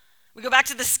 We go back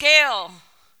to the scale.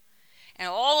 And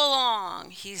all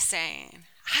along, he's saying,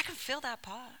 I can fill that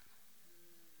pot.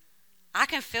 I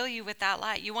can fill you with that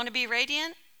light. You want to be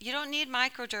radiant? You don't need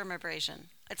microdermabrasion.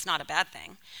 It's not a bad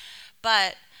thing.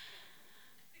 But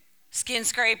skin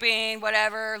scraping,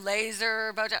 whatever,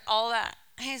 laser, Botox, all that.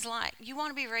 He's like, you want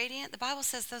to be radiant? The Bible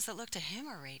says those that look to him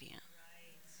are radiant.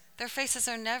 Their faces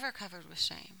are never covered with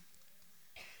shame.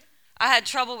 I had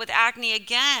trouble with acne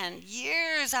again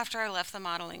years after I left the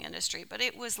modeling industry, but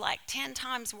it was like 10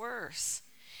 times worse.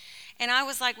 And I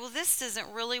was like, well, this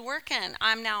isn't really working.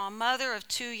 I'm now a mother of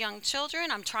 2 young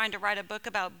children. I'm trying to write a book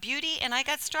about beauty, and I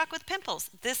got struck with pimples.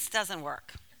 This doesn't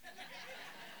work.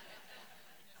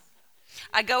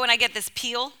 I go and I get this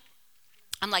peel.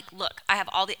 I'm like, look, I have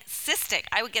all the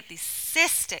I would get these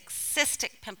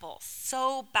cystic pimples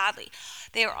so badly.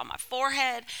 They are on my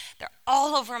forehead. They're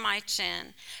all over my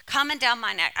chin, coming down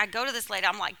my neck. I go to this lady.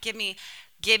 I'm like, give me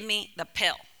the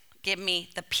pill. Give me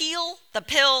the peel, the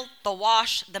pill, the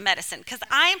wash, the medicine. Because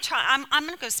I'm going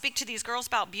to go speak to these girls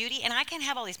about beauty, and I can't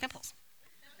have all these pimples.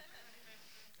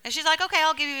 And she's like, okay,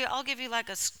 I'll give you like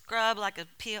a scrub, like a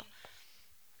peel.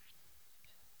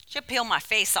 She'll peel my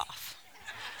face off.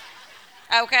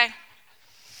 Okay.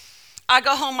 I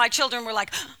go home, my children were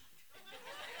like,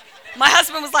 my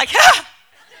husband was like, ah.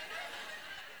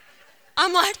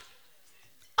 I'm like,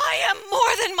 I am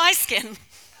more than my skin.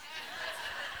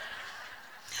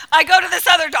 I go to this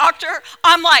other doctor.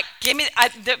 I'm like, give me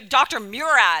Dr.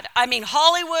 Murad. I mean,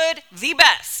 Hollywood, the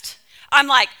best. I'm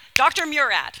like, Dr.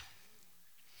 Murad.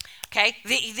 Okay,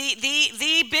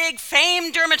 the big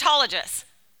famed dermatologist.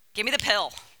 Give me the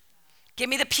pill. Give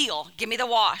me the peel. Give me the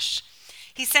wash.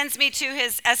 He sends me to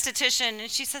his esthetician, and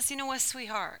she says, you know what,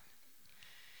 sweetheart?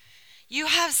 You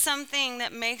have something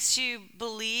that makes you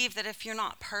believe that if you're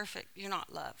not perfect, you're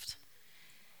not loved.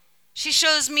 She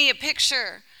shows me a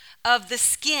picture of the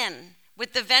skin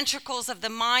with the ventricles of the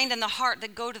mind and the heart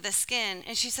that go to the skin.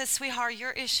 And she says, sweetheart,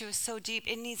 your issue is so deep,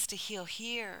 it needs to heal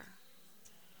here.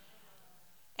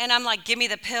 And I'm like, give me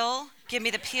the pill, give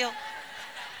me the peel.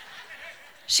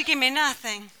 She gave me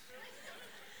nothing.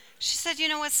 She said, you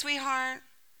know what, sweetheart?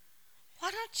 Why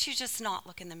don't you just not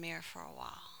look in the mirror for a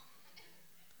while?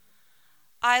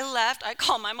 I left. I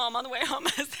called my mom on the way home.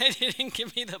 I said, you didn't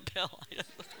give me the pill.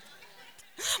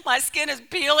 My skin is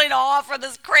peeling off for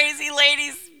this crazy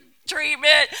lady's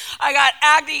treatment. I got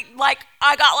acne,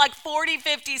 I got 40,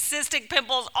 50 cystic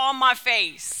pimples on my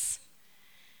face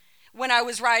when I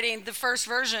was writing the first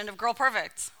version of Girl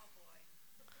Perfect.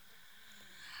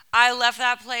 I left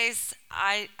that place.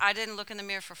 I didn't look in the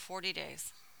mirror for 40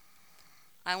 days.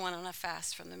 I went on a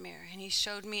fast from the mirror, and he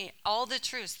showed me all the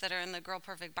truths that are in the Girl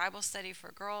Perfect Bible study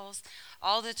for girls,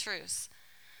 all the truths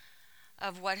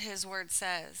of what his word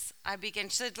says.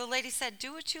 The lady said,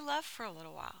 do what you love for a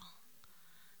little while.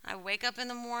 I wake up in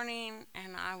the morning,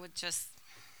 and I would just,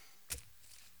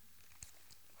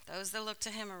 those that look to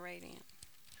him are radiant.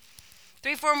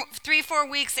 4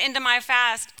 weeks into my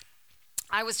fast,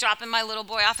 I was dropping my little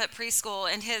boy off at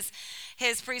preschool, and his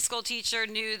preschool teacher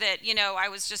knew that, I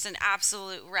was just an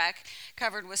absolute wreck,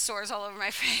 covered with sores all over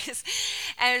my face.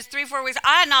 And it was 3-4 weeks.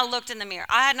 I had not looked in the mirror.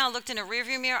 I had not looked in a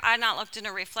rearview mirror. I had not looked in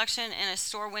a reflection in a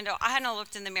store window. I had not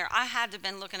looked in the mirror. I had to have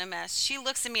been looking a mess. She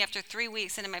looks at me after 3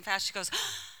 weeks into my fast. She goes,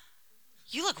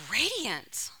 you look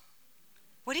radiant.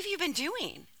 What have you been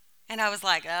doing? And I was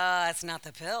like, it's not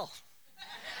the pill.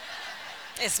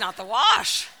 It's not the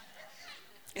wash.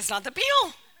 It's not the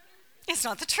peel. It's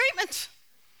not the treatment.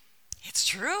 It's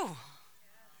true.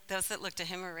 Those that look to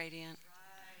him are radiant.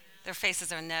 Their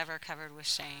faces are never covered with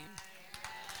shame.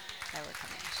 Never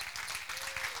covered with shame.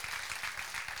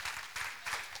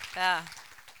 Yeah,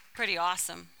 pretty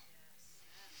awesome.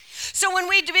 So when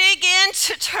we begin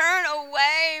to turn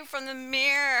away from the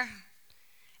mirror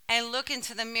and look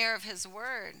into the mirror of his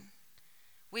word,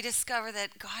 we discover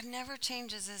that God never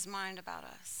changes his mind about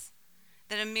us.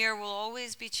 That a mirror will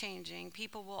always be changing.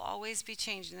 People will always be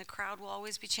changing. The crowd will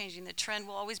always be changing. The trend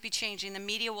will always be changing. The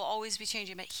media will always be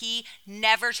changing. But he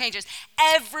never changes.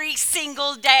 Every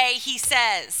single day he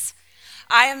says,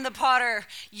 I am the potter.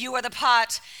 You are the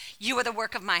pot. You are the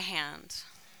work of my hand.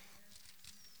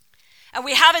 And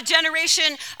we have a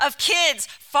generation of kids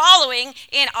following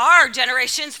in our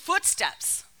generation's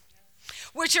footsteps,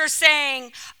 which are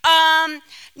saying,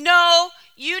 no,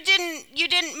 you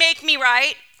didn't make me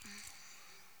right.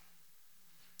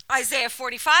 Isaiah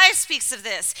 45 speaks of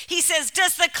this. He says,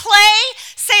 does the clay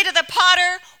say to the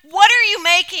potter, what are you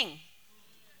making?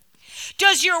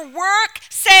 Does your work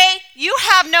say, you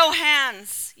have no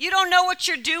hands? You don't know what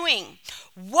you're doing.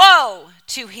 Woe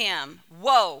to him.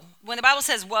 Woe. When the Bible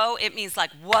says woe, it means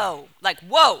like whoa. Like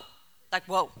whoa. Like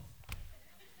whoa.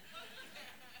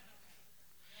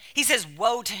 He says,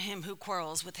 woe to him who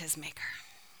quarrels with his maker.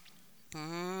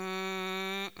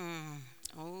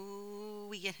 Oh,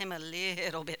 we get him a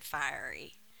little bit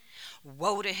fiery.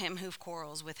 Woe to him who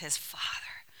quarrels with his father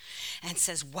and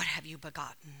says, what have you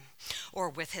begotten? Or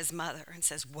with his mother and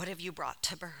says, what have you brought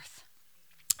to birth?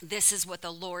 This is what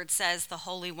the Lord says, the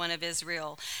Holy One of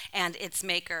Israel and its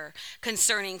maker,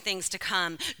 concerning things to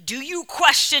come. Do you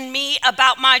question me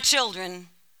about my children,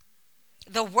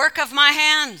 the work of my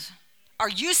hand? Are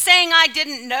you saying I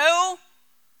didn't know?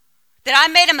 That I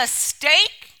made a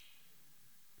mistake?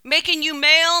 Making you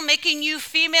male, making you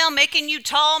female, making you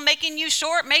tall, making you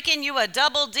short, making you a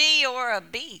double D or a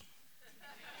B.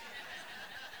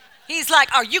 He's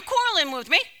like, are you quarreling with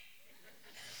me?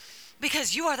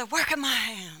 Because you are the work of my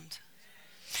hand.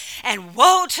 And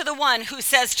woe to the one who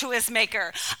says to his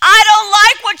maker, I don't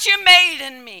like what you made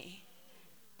in me.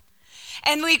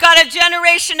 And we got a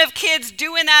generation of kids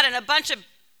doing that and a bunch of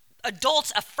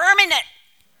adults affirming it.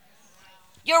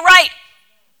 You're right.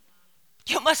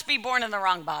 You must be born in the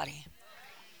wrong body.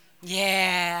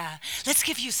 Yeah. Let's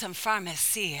give you some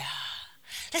pharmacia.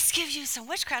 Let's give you some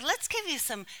witchcraft. Let's give you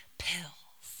some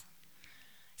pills.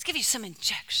 Let's give you some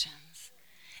injections.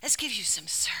 Let's give you some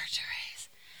surgeries.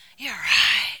 You're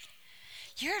right.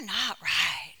 You're not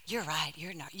right. You're right.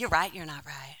 You're not. You're right. You're not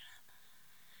right.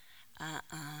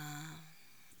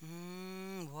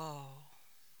 Whoa.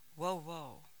 Whoa,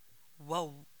 whoa.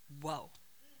 Whoa, whoa.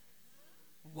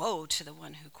 Woe to the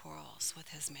one who quarrels with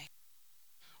his maker.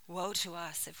 Woe to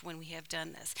us if when we have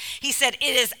done this. He said,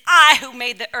 it is I who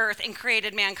made the earth and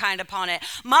created mankind upon it.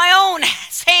 My own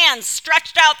hands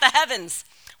stretched out the heavens.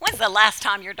 When's the last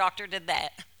time your doctor did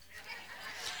that?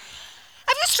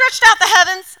 Have you stretched out the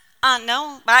heavens?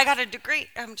 No, but I got a degree.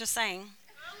 I'm just saying.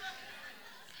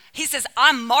 He says,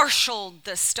 I marshaled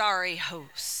the starry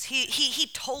hosts. He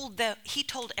told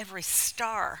every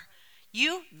star,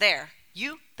 you there,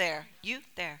 you there, you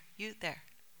there, you there.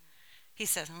 He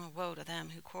says, oh, woe to them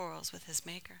who quarrels with his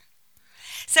maker.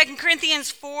 2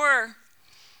 Corinthians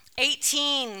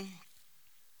 4:18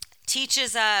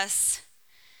 teaches us,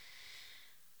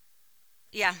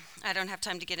 yeah, I don't have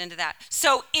time to get into that.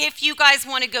 So if you guys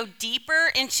want to go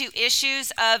deeper into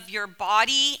issues of your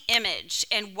body image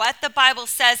and what the Bible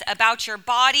says about your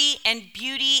body and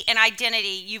beauty and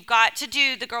identity, you've got to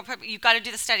do you've got to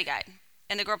do the study guide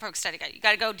and the Girl Poke study guide. You've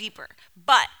got to go deeper.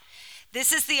 But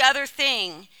this is the other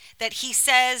thing that he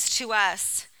says to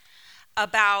us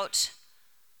about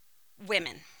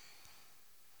women.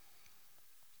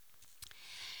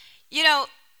 You know,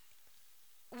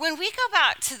 when we go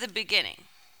back to the beginning,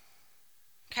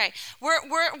 okay,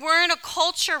 we're in a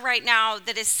culture right now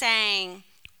that is saying,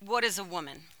 what is a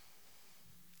woman?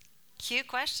 Cute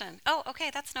question. Oh, okay,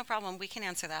 that's no problem. We can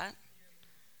answer that.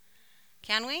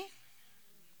 Can we?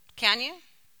 Can you?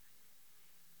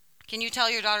 Can you tell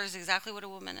your daughters exactly what a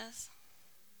woman is?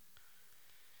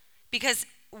 Because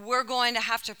we're going to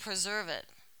have to preserve it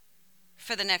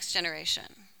for the next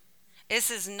generation.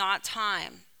 This is not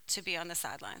time to be on the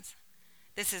sidelines.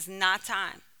 This is not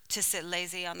time to sit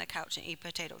lazy on the couch and eat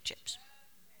potato chips.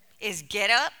 It's get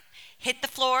up, hit the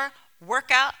floor,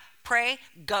 work out, pray,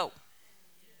 go.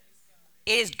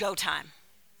 It is go time.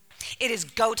 It is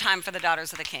go time for the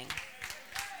daughters of the King.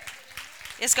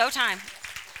 It's go time.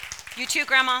 You too,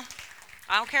 Grandma.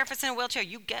 I don't care if it's in a wheelchair.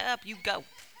 You get up, you go.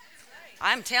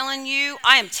 I am telling you,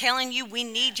 we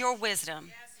need your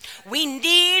wisdom. We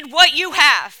need what you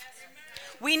have.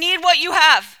 We need what you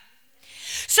have.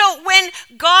 So when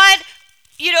God,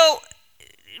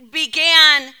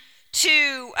 began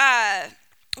to,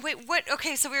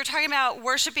 okay, so we were talking about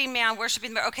worshiping man,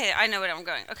 worshiping, okay, I know where I'm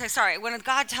going. Okay, sorry. When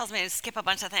God tells me to skip a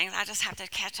bunch of things, I just have to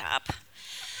catch up.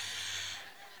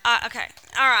 Okay,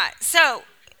 all right. So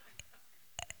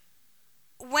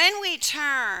when we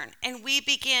turn and we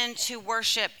begin to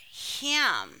worship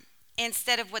him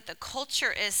instead of what the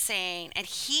culture is saying, and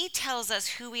he tells us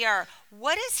who we are,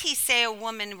 what does he say a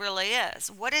woman really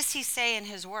is? What does he say in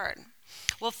his word?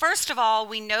 Well, first of all,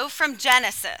 we know from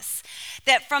Genesis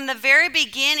that from the very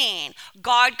beginning,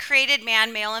 God created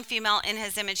man, male and female, in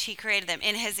his image. He created them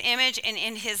in his image and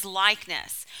in his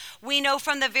likeness. We know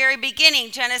from the very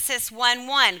beginning, Genesis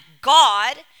 1:1,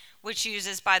 God, which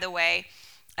uses, by the way,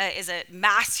 is a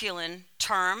masculine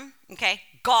term, okay?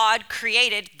 God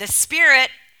created. The Spirit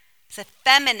is a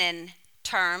feminine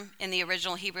term in the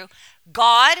original Hebrew.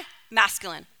 God,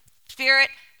 masculine. Spirit,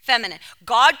 feminine.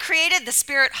 God created, the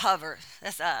spirit hovers.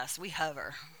 That's us. We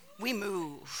hover. We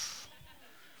move.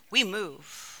 We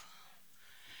move.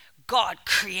 God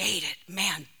created,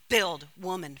 man, build,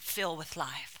 woman, fill with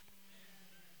life.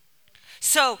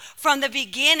 So from the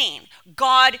beginning,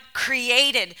 God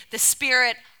created, the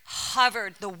Spirit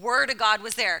hovered, the Word of God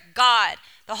was there. God,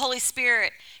 the Holy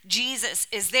Spirit, Jesus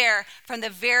is there from the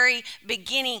very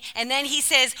beginning. And then he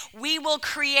says, we will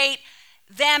create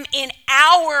them in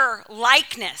our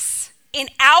likeness. In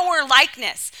our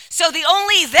likeness. So the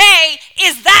only they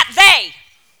is that they.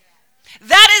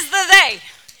 That is the they.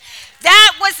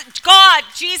 That was God,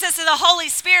 Jesus, and the Holy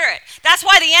Spirit. That's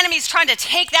why the enemy's trying to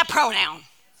take that pronoun.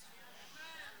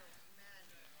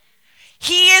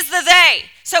 He is the they.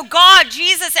 So God,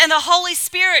 Jesus, and the Holy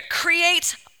Spirit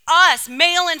create us,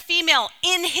 male and female,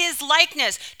 in his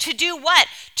likeness. To do what?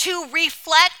 To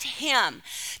reflect him.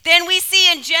 Then we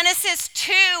see in Genesis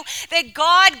 2 that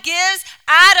God gives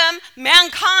Adam,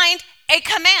 mankind, a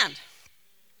command.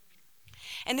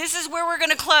 And this is where we're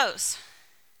going to close.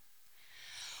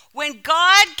 When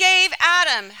God gave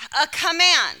Adam a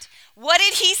command, what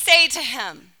did he say to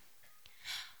him?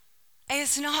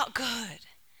 It's not good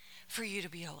for you to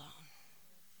be alone.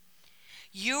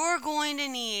 You're going to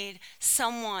need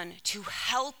someone to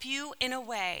help you in a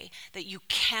way that you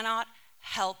cannot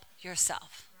help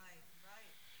yourself.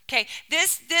 Okay,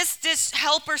 this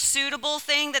helper suitable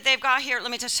thing that they've got here,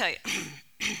 let me just tell you.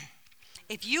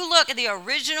 If you look at the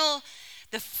original,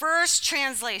 the first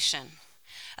translation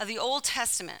of the Old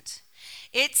Testament,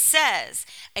 it says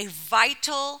a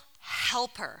vital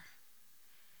helper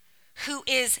who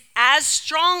is as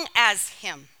strong as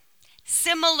him,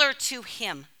 similar to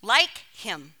him, like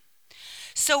him.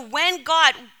 So when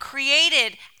God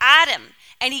created Adam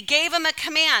and he gave him a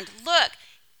command, look,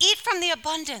 eat from the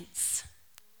abundance.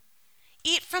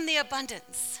 Eat from the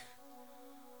abundance.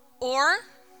 Or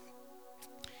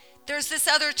there's this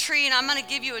other tree and I'm going to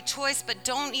give you a choice, but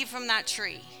don't eat from that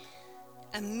tree.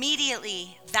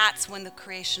 Immediately, that's when the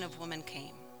creation of woman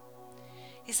came.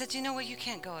 He said, you know what? You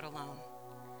can't go it alone.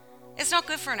 It's not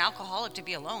good for an alcoholic to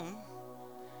be alone.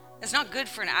 It's not good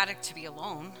for an addict to be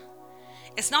alone.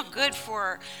 It's not good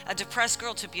for a depressed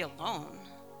girl to be alone.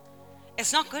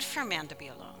 It's not good for a man to be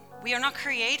alone. We are not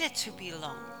created to be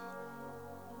alone.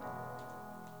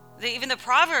 Even the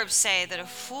Proverbs say that a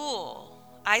fool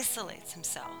isolates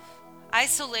himself.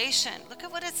 Isolation, look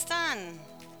at what it's done.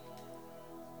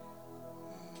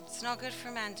 It's not good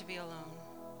for men to be alone.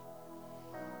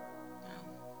 No.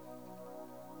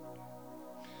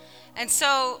 And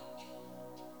so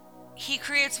he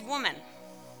creates woman.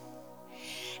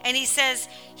 And he says,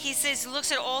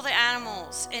 looks at all the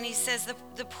animals, and he says,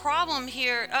 the problem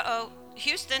here,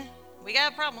 Houston, we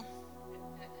got a problem.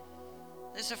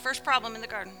 This is the first problem in the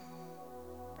garden.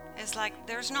 It's like,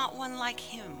 there's not one like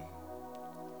him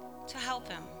to help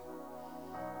him,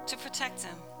 to protect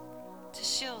him, to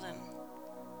shield him,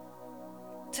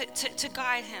 to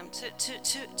guide him,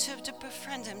 to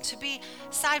befriend him, to be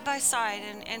side by side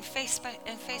and face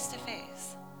to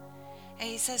face. And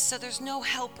he says, so there's no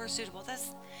helper suitable.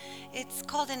 It's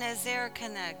called an EZER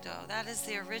KENEGDO. That is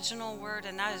the original word,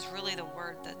 and that is really the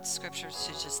word that Scripture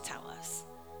should just tell us.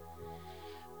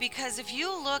 Because if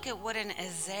you look at what an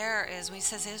EZER is, when he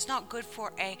says it's not good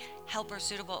for a helper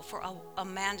suitable for a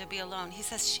man to be alone, he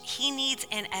says he needs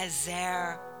an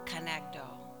EZER KENEGDO.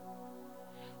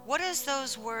 What does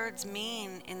those words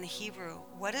mean in the Hebrew?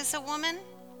 What is a woman?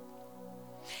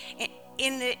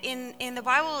 In the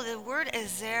Bible, the word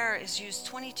EZER is used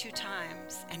 22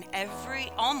 times, and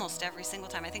almost every single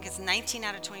time, I think it's 19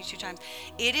 out of 22 times,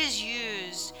 it is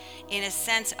used in a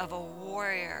sense of a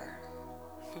warrior.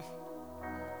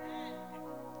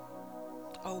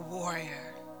 A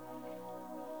warrior.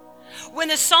 When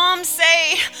the Psalms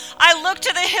say, I look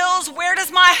to the hills, where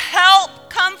does my help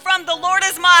come from? The Lord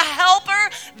is my helper.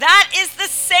 That is the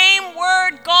same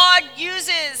word God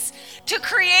uses to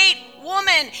create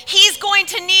woman. He's going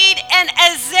to need an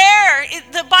EZER.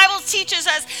 The Bible teaches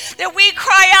us that we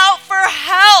cry out for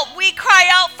help. We cry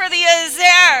out for the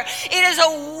EZER. It is a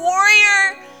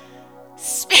warrior.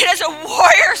 It is a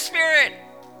warrior spirit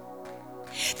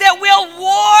that will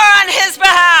war on his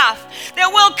behalf, that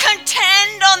will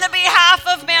contend on the behalf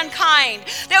of mankind,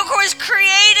 that was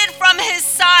created from his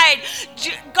side.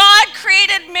 God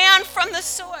created man from the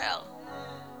soil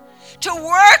to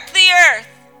work the earth.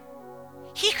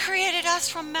 He created us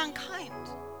from mankind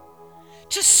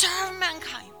to serve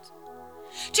mankind,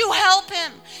 to help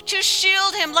him, to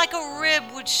shield him like a rib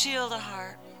would shield a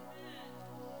heart,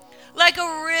 like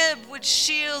a rib would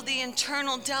shield the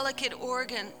internal delicate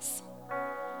organs.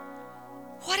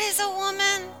 What is a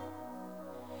woman?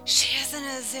 She is an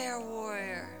EZER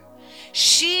warrior.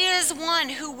 She is one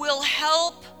who will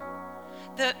help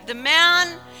the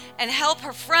man and help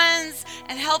her friends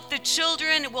and help the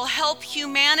children. It will help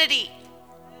humanity.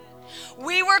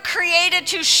 We were created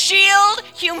to shield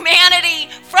humanity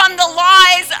from the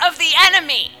lies of the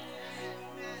enemy.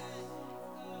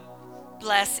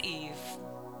 Bless Eve.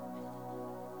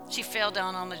 She fell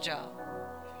down on the job.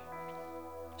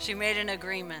 She made an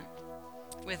agreement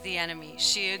with the enemy.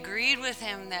 She agreed with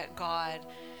him that God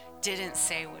didn't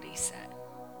say what he said.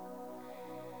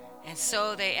 And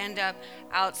so they end up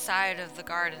outside of the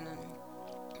garden.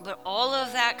 But all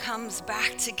of that comes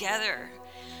back together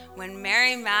when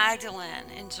Mary Magdalene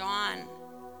and John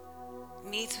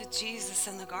meets with Jesus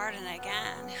in the garden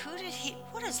again.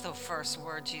 What is the first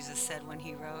word Jesus said when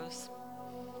he rose?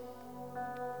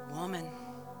 Woman.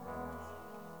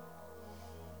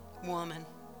 Woman.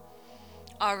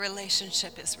 Our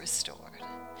relationship is restored.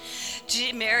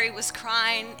 Mary was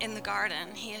crying in the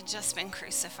garden. He had just been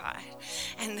crucified,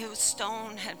 and the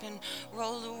stone had been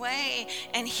rolled away,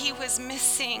 and he was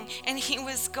missing, and he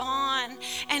was gone.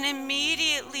 And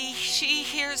immediately she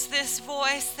hears this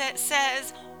voice that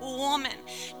says, woman.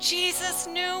 Jesus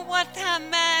knew what that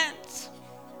meant.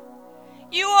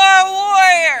 You are a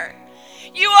warrior.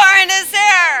 You are an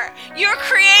EZER. You're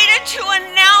created to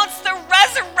announce the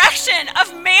resurrection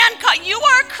of mankind. You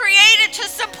are created to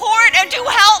support and to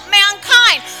help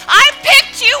mankind. I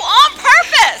picked you on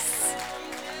purpose.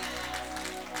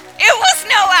 It was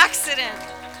no accident.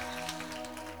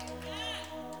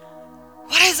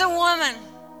 What is a woman?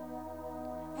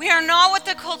 We are not what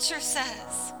the culture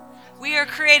says. We are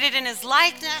created in his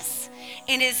likeness,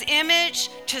 in his image,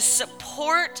 to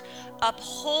support,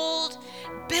 uphold,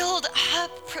 build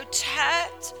up,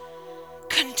 protect,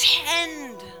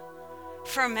 contend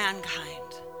for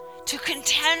mankind, to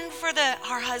contend for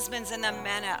our husbands and the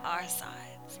men at our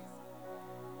sides.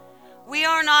 We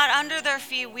are not under their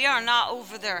feet. We are not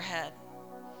over their head.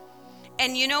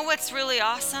 And you know what's really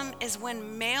awesome is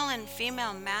when male and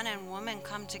female, man and woman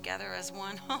come together as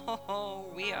one,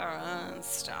 we are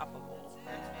unstoppable.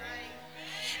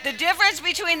 The difference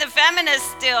between the feminists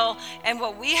still and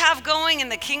what we have going in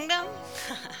the kingdom,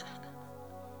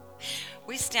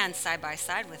 we stand side by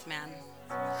side with man.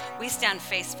 We stand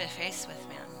face to face with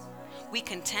man. We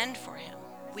contend for him.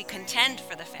 We contend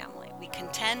for the family. We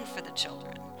contend for the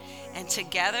children. And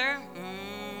together,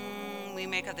 we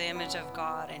make up the image of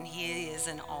God, and he is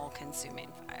an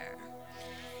all-consuming fire.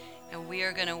 And we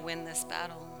are going to win this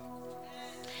battle.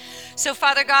 So,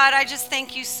 Father God, I just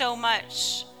thank you so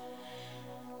much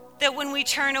that when we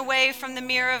turn away from the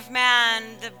mirror of man,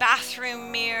 the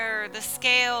bathroom mirror, the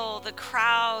scale, the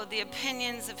crowd, the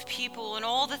opinions of people, and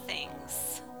all the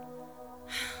things,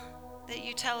 that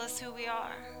you tell us who we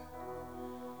are.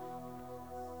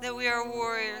 That we are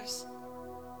warriors.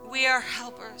 We are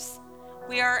helpers.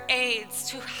 We are aids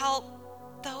to help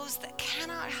those that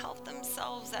cannot help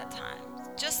themselves at times,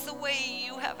 just the way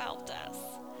you have helped us.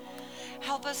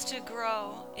 Help us to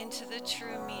grow into the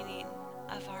true meaning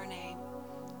of our name.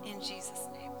 In Jesus'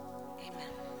 name, amen.